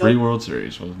won their 3 World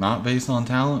Series. It was not based on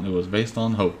talent, it was based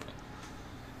on hope.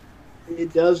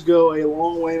 It does go a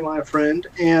long way, my friend.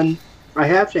 And I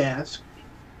have to ask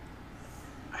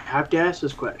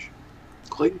this question.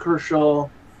 Clayton Kershaw,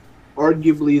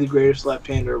 arguably the greatest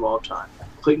left-hander of all time.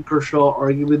 Clayton Kershaw,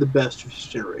 arguably the best of his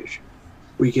generation.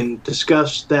 We can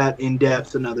discuss that in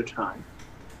depth another time.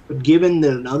 But given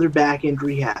that another back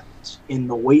injury happens in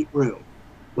the weight room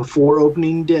before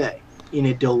opening day in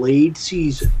a delayed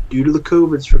season due to the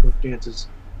COVID circumstances,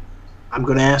 I'm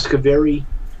going to ask a very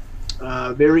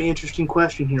interesting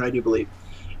question here, I do believe.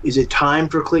 Is it time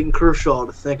for Clayton Kershaw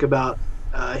to think about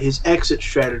his exit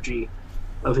strategy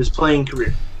of his playing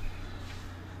career?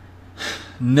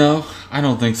 No, I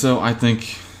don't think so. I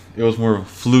think it was more of a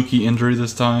fluky injury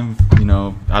this time.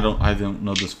 I don't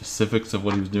know the specifics of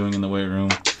what he was doing in the weight room.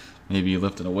 Maybe he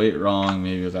lifted a weight wrong.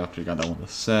 Maybe it was after he got done with the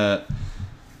set.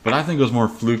 But I think it was more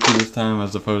fluky this time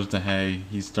as opposed to, hey,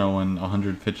 he's throwing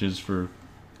 100 pitches for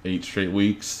 8 straight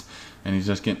weeks and he's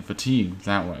just getting fatigued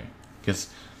that way. Because,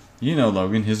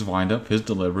 Logan, his windup, his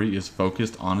delivery is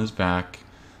focused on his back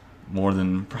more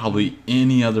than probably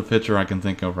any other pitcher I can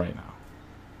think of right now.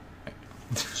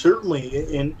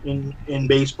 Certainly in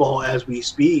baseball as we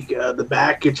speak, the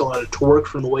back gets a lot of torque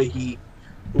from the way he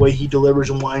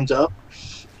delivers and winds up.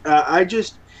 I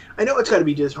know it's got to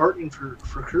be disheartening for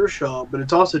Kershaw, but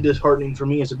it's also disheartening for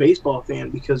me as a baseball fan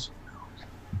because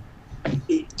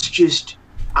it's just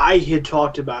I had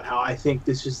talked about how I think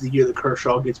this is the year that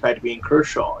Kershaw gets back to being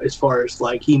Kershaw as far as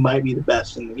like he might be the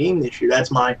best in the game this year.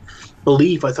 That's my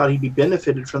belief. I thought he'd be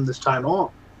benefited from this time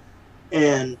off.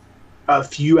 And a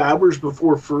few hours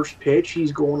before first pitch,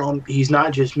 he's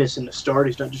not just missing a start,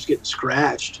 he's not just getting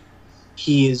scratched.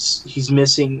 He's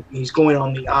going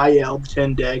on the IL, the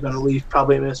 10-day, going to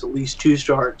probably miss at least 2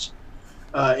 starts,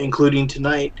 including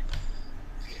tonight.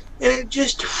 And it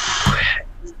just,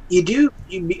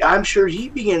 I'm sure he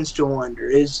begins to wonder,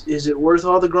 is it worth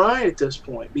all the grind at this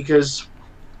point? Because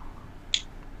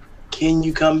can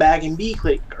you come back and be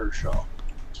Clayton Kershaw?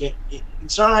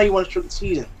 It's not how you want to start the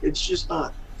season. It's just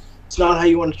not. It's not how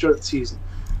you want to start the season.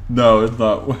 No, it's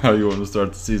not how you want to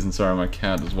start the season. Sorry, my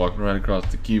cat is walking right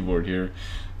across the keyboard here.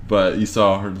 But you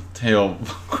saw her tail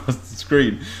across the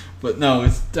screen. But no,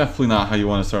 it's definitely not how you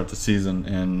want to start the season.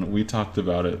 And we talked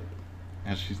about it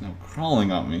as she's now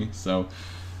crawling on me. So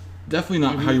definitely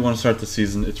not how you want to start the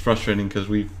season. It's frustrating because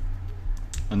we've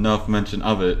enough mention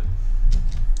of it,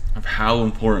 of how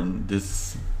important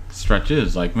this stretch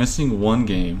is. Like missing 1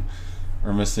 game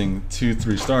or missing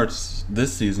 2-3 starts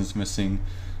this season's missing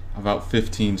about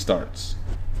 15 starts,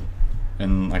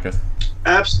 and like a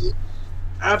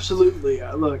absolutely.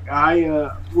 Look,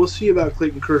 we'll see about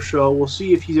Clayton Kershaw. We'll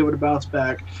see if he's able to bounce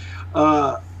back.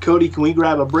 Cody, can we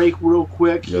grab a break real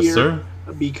quick here? Yes, sir.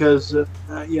 Because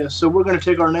so we're going to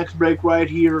take our next break right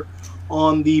here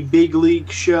on the Big League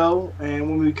Show, and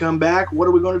when we come back, what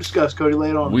are we going to discuss, Cody? Lay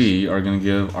it on. We are going to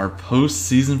give our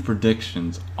postseason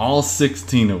predictions, all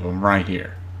 16 of them, right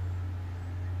here.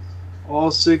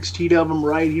 All 16 of them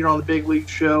right here on the Big League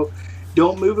Show.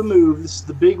 Don't move a move. This is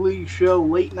the Big League Show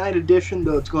late night edition,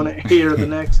 though it's going to air the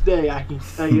next day. I can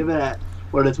tell you that.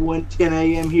 But it's 1:10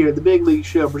 a.m. here. The Big League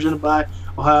Show presented by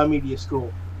Ohio Media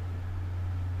School.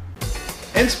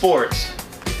 In sports,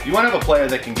 you want to have a player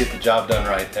that can get the job done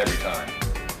right every time.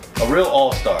 A real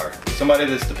all-star, somebody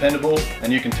that's dependable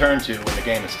and you can turn to when the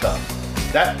game is tough.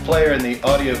 That player in the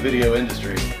audio-video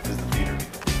industry is the theater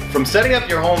people. From setting up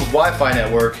your home's Wi-Fi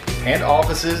network and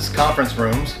offices, conference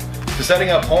rooms, to setting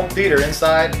up home theater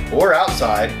inside or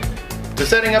outside, to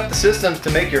setting up the systems to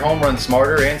make your home run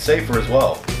smarter and safer as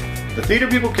well. The theater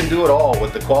people can do it all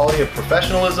with the quality of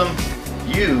professionalism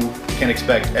you can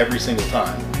expect every single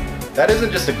time. That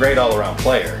isn't just a great all-around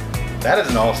player, that is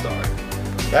an all-star.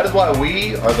 That is why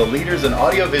we are the leaders in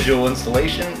audiovisual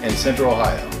installation in Central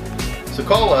Ohio. So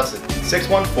call us at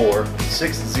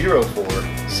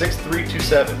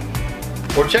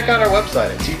 614-604-6327 or check out our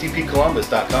website at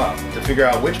ttpcolumbus.com to figure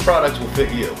out which products will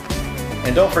fit you.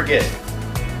 And don't forget,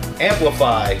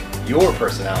 amplify your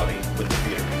personality with the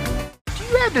theater people. Do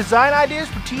you have design ideas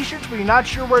for t-shirts but you're not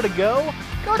sure where to go?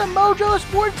 Go to Mojo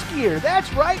Sports Gear.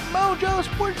 That's right, Mojo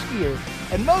Sports Gear.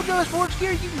 At Mojo Sports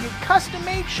Gear, you can get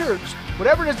custom-made shirts.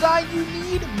 Whatever design you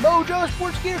need, Mojo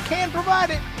Sports Gear can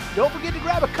provide it. Don't forget to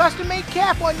grab a custom-made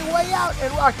cap on your way out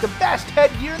and rock the best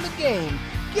headgear in the game.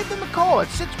 Give them a call at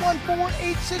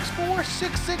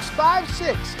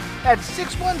 614-864-6656. That's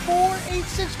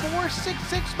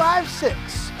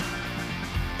 614-864-6656.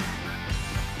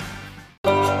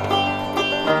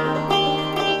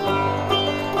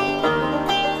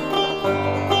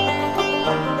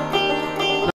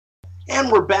 And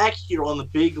we're back here on the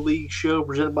Big League Show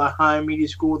presented by Ohio Media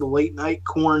School, the late night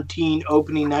quarantine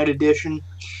opening night edition.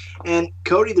 And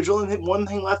Cody, there's only one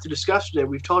thing left to discuss today.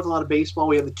 We've talked a lot of baseball.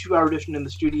 We have the 2-hour edition in the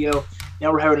studio.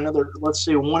 Now we're having another, let's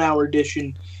say, 1-hour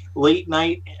edition late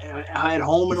night at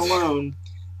home and alone.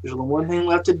 There's only one thing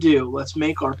left to do. Let's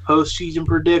make our postseason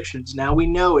predictions. Now we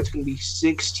know it's going to be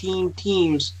 16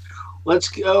 teams. Let's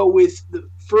go with the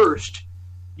first,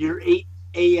 your 8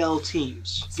 AL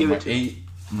teams. So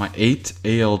my 8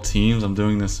 AL teams, I'm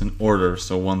doing this in order,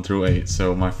 so 1 through 8.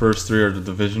 So my first 3 are the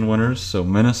division winners, so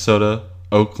Minnesota,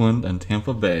 Oakland, and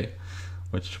Tampa Bay,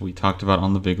 which we talked about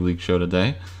on the Big League Show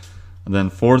today. And then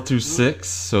 4 through 6,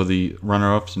 so the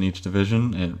runner-ups in each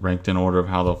division, and ranked in order of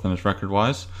how they'll finish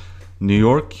record-wise. New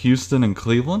York, Houston, and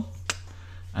Cleveland.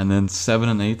 And then 7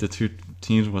 and 8, the 2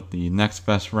 teams with the next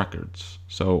best records.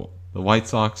 So The White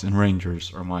Sox and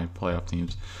Rangers are my playoff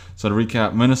teams. So to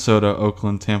recap, Minnesota,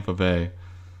 Oakland, Tampa Bay,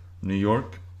 New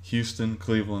York, Houston,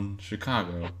 Cleveland,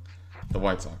 Chicago, the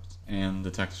White Sox, and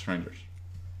the Texas Rangers.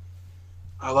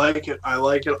 I like it. I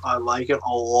like it. I like it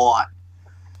a lot.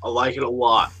 I like it a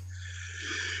lot.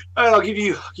 All right, I'll give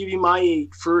you my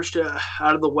 8. First,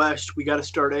 out of the West, we got to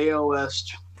start AL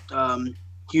West.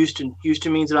 Houston.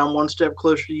 Houston means that I'm one step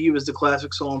closer to you, as the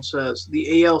classic song says.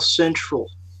 The AL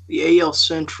Central.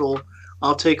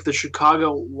 I'll take the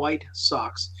Chicago White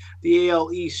Sox. The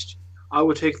AL East, I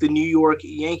would take the New York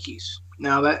Yankees.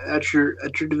 Now that's your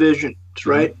division,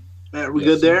 right? Are we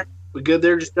good there? We good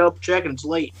there? Just double checking. It's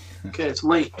late. Okay, it's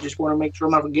late. Just want to make sure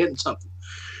I'm not forgetting something.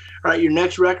 All right, your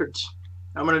next records.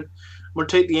 I'm gonna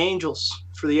take the Angels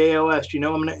for the AL West.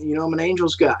 I'm an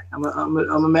Angels guy. I'm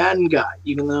a Madden guy.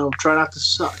 Even though I try not to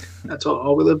suck. That's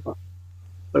all we live by.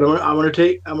 But I'm gonna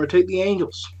take the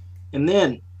Angels, and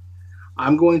then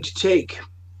I'm going to take.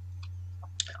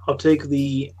 I'll take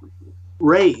the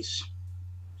Rays,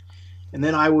 and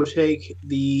then I will take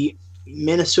the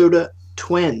Minnesota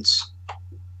Twins.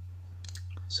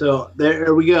 So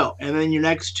there we go. And then your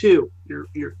next 2,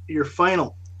 your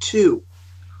final 2.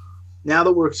 Now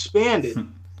that we're expanded,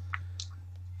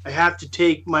 I have to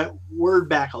take my word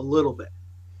back a little bit.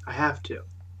 I have to.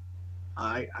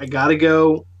 I got to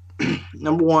go,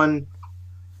 number 1,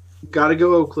 got to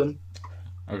go Oakland.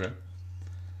 Okay.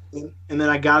 And then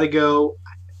I got to go,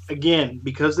 again,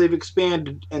 because they've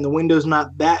expanded and the window's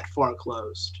not that far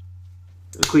closed,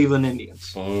 the Cleveland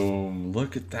Indians. Boom.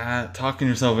 Look at that. Talking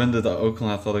yourself into the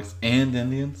Oakland Athletics and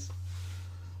Indians.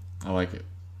 I like it.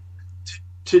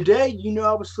 Today,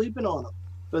 I was sleeping on them.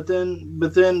 But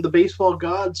then the baseball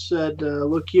gods said,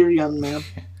 look here, young man.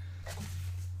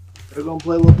 They're going to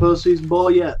play a little postseason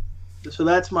ball yet. So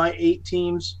that's my 8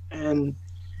 teams, and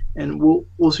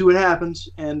we'll see what happens.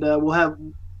 And we'll have –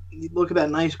 look at that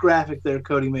nice graphic there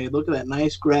Cody made. Look at that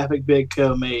nice graphic Big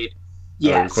Co made.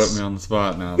 Yes. You put me on the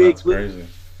spot now. That's crazy.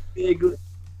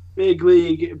 Big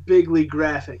league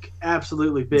graphic.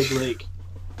 Absolutely big league.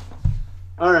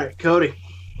 All right, Cody.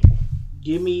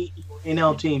 Give me your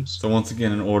NL teams. So once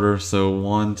again in order. So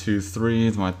 1, 2,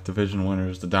 3. My division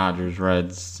winners: the Dodgers,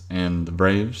 Reds, and the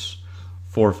Braves.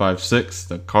 4, 5, 6.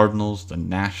 The Cardinals, the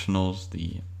Nationals,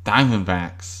 the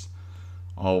Diamondbacks.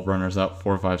 All runners up.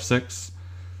 4, 5, 6.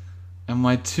 And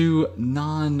my 2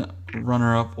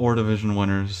 non-runner-up or division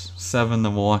winners: 7,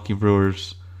 the Milwaukee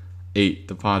Brewers, 8,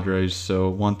 the Padres. So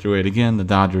 1 through 8 again: the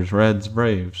Dodgers, Reds,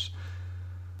 Braves,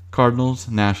 Cardinals,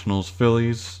 Nationals,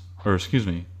 Phillies,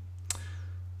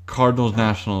 Cardinals,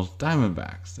 Nationals,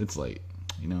 Diamondbacks. It's late,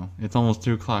 It's almost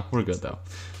 2 o'clock. We're good though.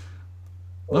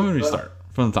 Let me restart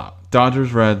from the top: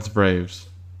 Dodgers, Reds, Braves,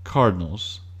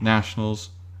 Cardinals, Nationals,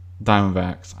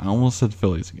 Diamondbacks. I almost said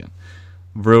Phillies again.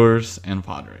 Brewers and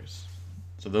Padres.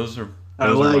 So those are my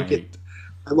 8.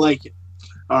 I like it.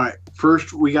 All right.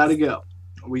 First, we got to go.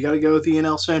 We got to go with the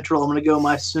NL Central. I'm going to go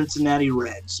my Cincinnati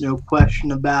Reds. No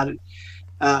question about it.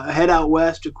 Head out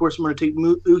west. Of course, I'm going to take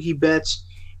Mookie Betts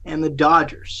and the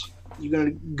Dodgers. You're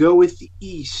going to go with the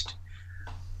East,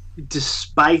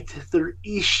 despite their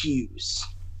issues.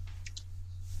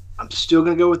 I'm still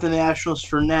going to go with the Nationals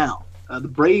for now. The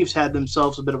Braves had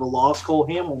themselves a bit of a loss. Cole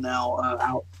Hamel now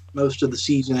out most of the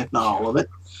season, if not all of it.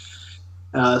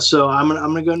 So I'm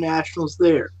gonna go Nationals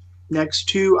there. Next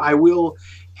 2, I will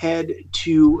head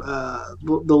to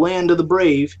the land of the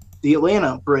brave, the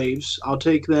Atlanta Braves. I'll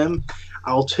take them.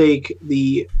 I'll take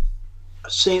the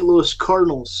St. Louis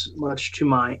Cardinals, much to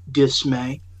my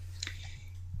dismay.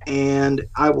 And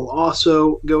I will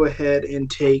also go ahead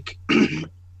and take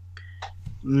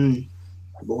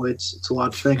boy, it's a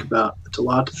lot to think about. It's a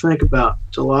lot to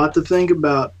think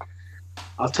about.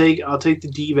 I'll take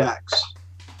the D-backs.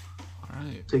 All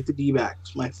right. Take the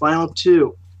D-backs. My final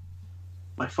two.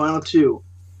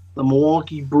 The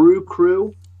Milwaukee Brew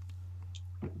Crew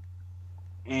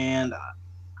and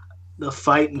the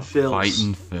Fightin' Phils.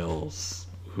 Fightin' Phils.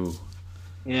 Ooh.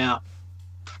 Yeah.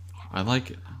 I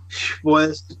like it. Boy,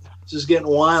 it's just getting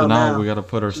wild so now. now. We got to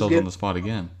put ourselves on the spot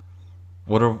again.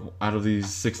 What are, out of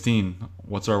these 16,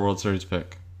 what's our World Series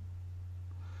pick?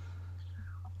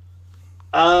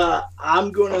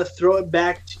 I'm going to throw it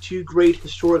back to 2 great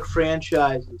historic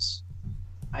franchises.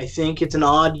 I think it's an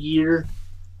odd year,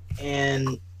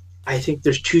 and I think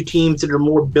there's 2 teams that are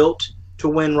more built to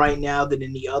win right now than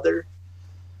any other.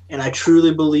 And I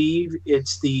truly believe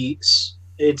it's the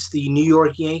New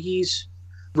York Yankees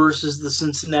versus the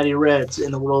Cincinnati Reds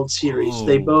in the World Series. Oh,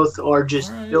 they both are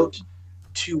just right. built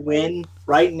to win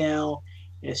right now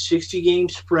in a 60-game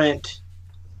sprint.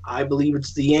 I believe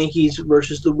it's the Yankees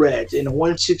versus the Reds. In a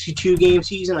 162-game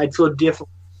season, I'd feel different.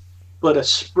 but a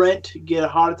sprint to get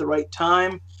hot at the right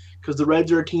time, because the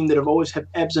Reds are a team that have always had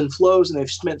ebbs and flows, and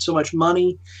they've spent so much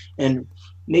money. And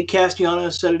Nick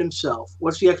Castellanos said it himself.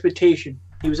 What's the expectation?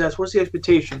 He was asked, what's the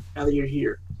expectation now that you're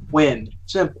here? Win.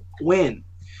 Simple. Win.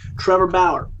 Trevor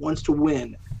Bauer wants to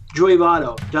win. Joey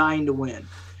Votto dying to win.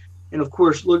 And, of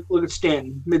course, look at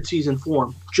Stanton, midseason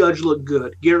form. Judge looked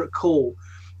good. Garrett Cole.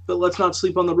 But let's not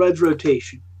sleep on the Reds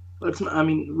rotation. We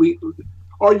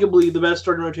arguably the best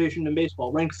starting rotation in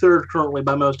baseball, ranked third currently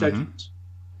by most experts.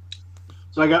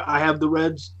 So I have the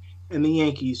Reds and the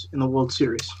Yankees in the World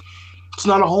Series. It's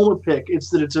not a homer pick. It's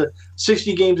that it's a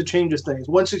 60 games that changes things.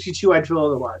 162, I'd feel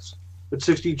otherwise. But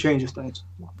 60 changes things.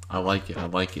 I like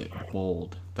it.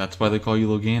 Bold. That's why they call you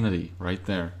Loganity right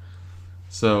there.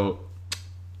 So,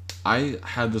 I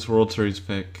had this World Series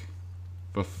pick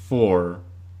before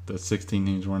the 16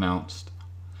 teams were announced.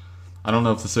 I don't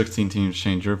know if the 16 teams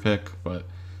changed your pick, but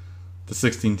the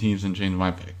 16 teams didn't change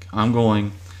my pick. You're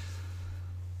going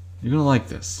to like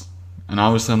this. And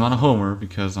obviously I'm not a homer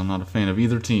because I'm not a fan of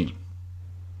either team.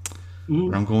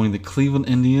 But I'm going the Cleveland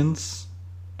Indians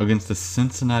against the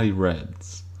Cincinnati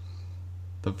Reds.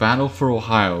 The battle for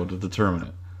Ohio to determine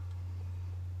it.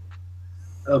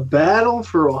 A battle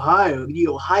for Ohio. The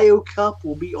Ohio Cup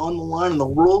will be on the line in the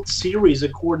World Series,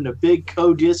 according to Big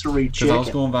Codissery Chicken. Because I was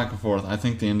going back and forth. I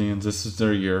think the Indians, this is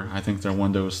their year. I think their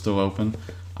window is still open.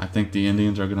 I think the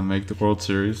Indians are going to make the World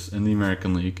Series in the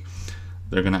American League.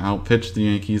 They're going to outpitch the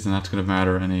Yankees, and that's going to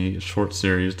matter in a short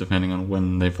series depending on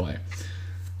when they play.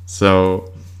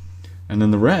 So, and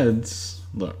then the Reds,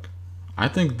 look, I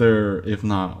think they're, if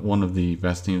not one of the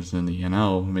best teams in the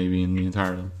NL, maybe in the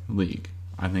entire league.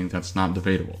 I think that's not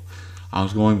debatable. I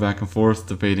was going back and forth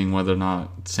debating whether or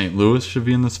not St. Louis should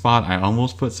be in the spot. I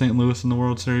almost put St. Louis in the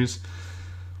World Series,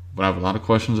 but I have a lot of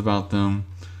questions about them.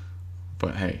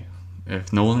 But hey,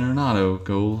 if Nolan Arenado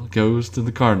goes to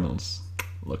the Cardinals,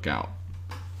 look out.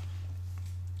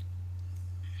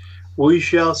 We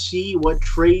shall see what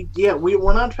trade. Yeah,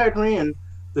 we're not factoring in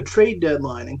the trade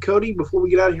deadline. And Cody, before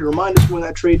we get out of here, remind us when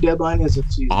that trade deadline is this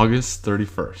season. August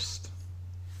 31st.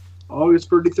 August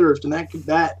 31st, and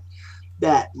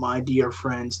that, my dear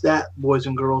friends, that, boys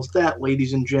and girls, that,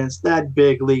 ladies and gents, that,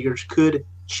 big leaguers, could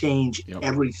change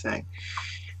everything.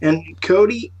 And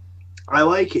Cody, I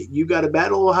like it. You got a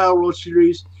Battle Ohio World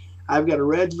Series. I've got a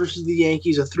Reds versus the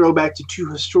Yankees, a throwback to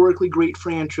two historically great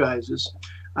franchises.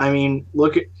 I mean,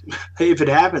 look at if it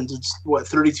happens, it's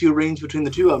 32 rings between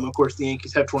the two of them. Of course, the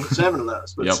Yankees have 27 of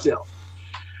those, but still,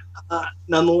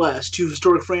 nonetheless, two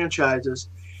historic franchises.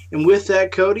 And with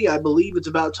that, Cody, I believe it's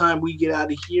about time we get out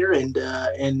of here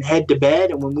and head to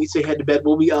bed. And when we say head to bed,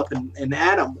 we'll be up and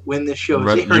Adam when this show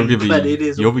is airing.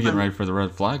 You'll be getting ready for the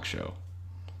Red Flag show.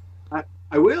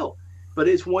 I will, but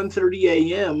it's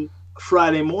 1:30 a.m.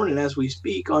 Friday morning as we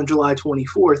speak on July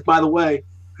 24th. By the way,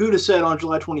 who'd have said on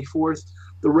July 24th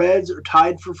the Reds are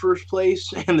tied for first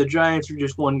place and the Giants are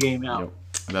just one game out? Yep.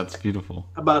 That's beautiful.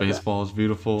 Baseball is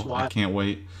beautiful. I can't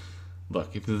wait.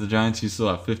 Look, if you're the Giants, you still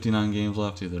have 59 games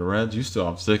left. If you're the Reds, you still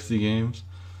have 60 games.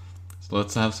 So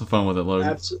let's have some fun with it,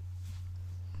 Logan.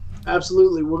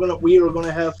 Absolutely. We are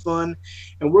gonna have fun,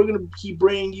 and we're gonna keep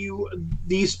bringing you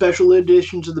these special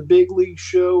editions of the Big League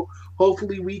Show.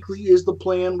 Hopefully, weekly is the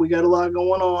plan. We got a lot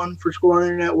going on for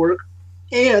Scoring Network,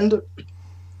 and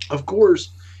of course,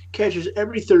 catch us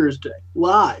every Thursday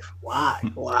live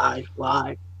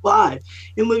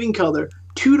in living color,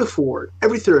 2 to 4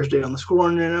 every Thursday on the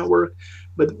Scoring Network.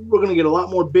 But we're going to get a lot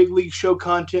more Big League Show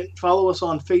content. Follow us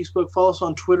on Facebook. Follow us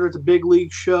on Twitter at the Big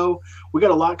League Show. We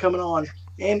got a lot coming on.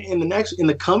 And in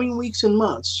the coming weeks and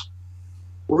months,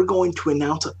 we're going to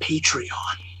announce a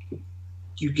Patreon.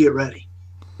 You get ready.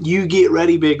 You get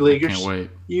ready, Big Leaguers. I can't wait.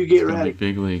 You get ready.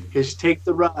 Big League. Just take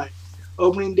the ride.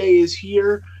 Opening day is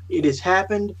here. It has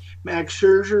happened. Max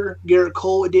Scherzer, Garrett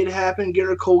Cole, it did happen.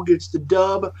 Garrett Cole gets the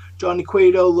dub. Johnny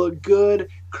Cueto looked good.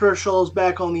 Kershaw's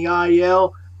back on the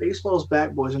IL. Baseball's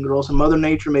back, boys and girls, and Mother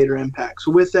Nature made her impact.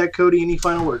 So with that, Cody, any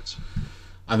final words?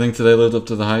 I think today lived up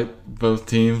to the hype. Both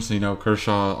teams,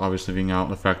 Kershaw obviously being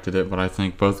out affected it, but I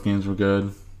think both games were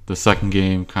good. The second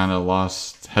game kind of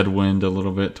lost headwind a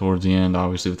little bit towards the end,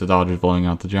 obviously with the Dodgers blowing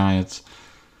out the Giants.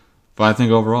 But I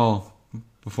think overall,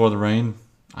 before the rain,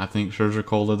 I think Scherzer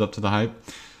Cole lived up to the hype,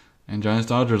 and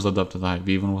Giants-Dodgers lived up to the hype,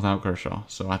 even without Kershaw.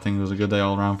 So I think it was a good day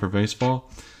all around for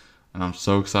baseball, and I'm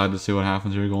so excited to see what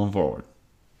happens here going forward.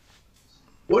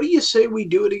 What do you say we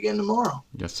do it again tomorrow?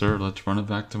 Yes, sir. Let's run it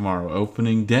back tomorrow.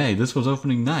 Opening day. This was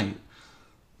opening night,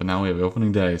 but now we have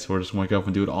opening day, so we're just going to wake up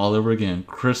and do it all over again.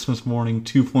 Christmas morning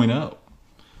 2.0.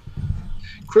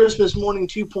 Christmas morning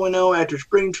 2.0 after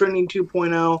spring training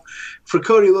 2.0. For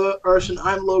Cody Larson,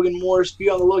 I'm Logan Morris. Be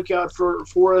on the lookout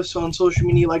for us on social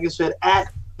media. Like I said,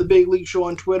 at The Big League Show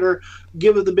on Twitter.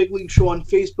 Give it The Big League Show on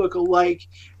Facebook a like.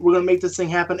 We're going to make this thing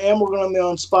happen. And we're going to be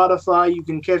on Spotify. You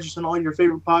can catch us on all your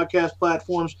favorite podcast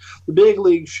platforms. The Big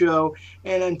League Show.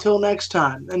 And until next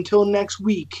time, until next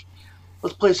week,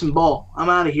 let's play some ball. I'm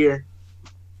out of here.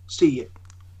 See you.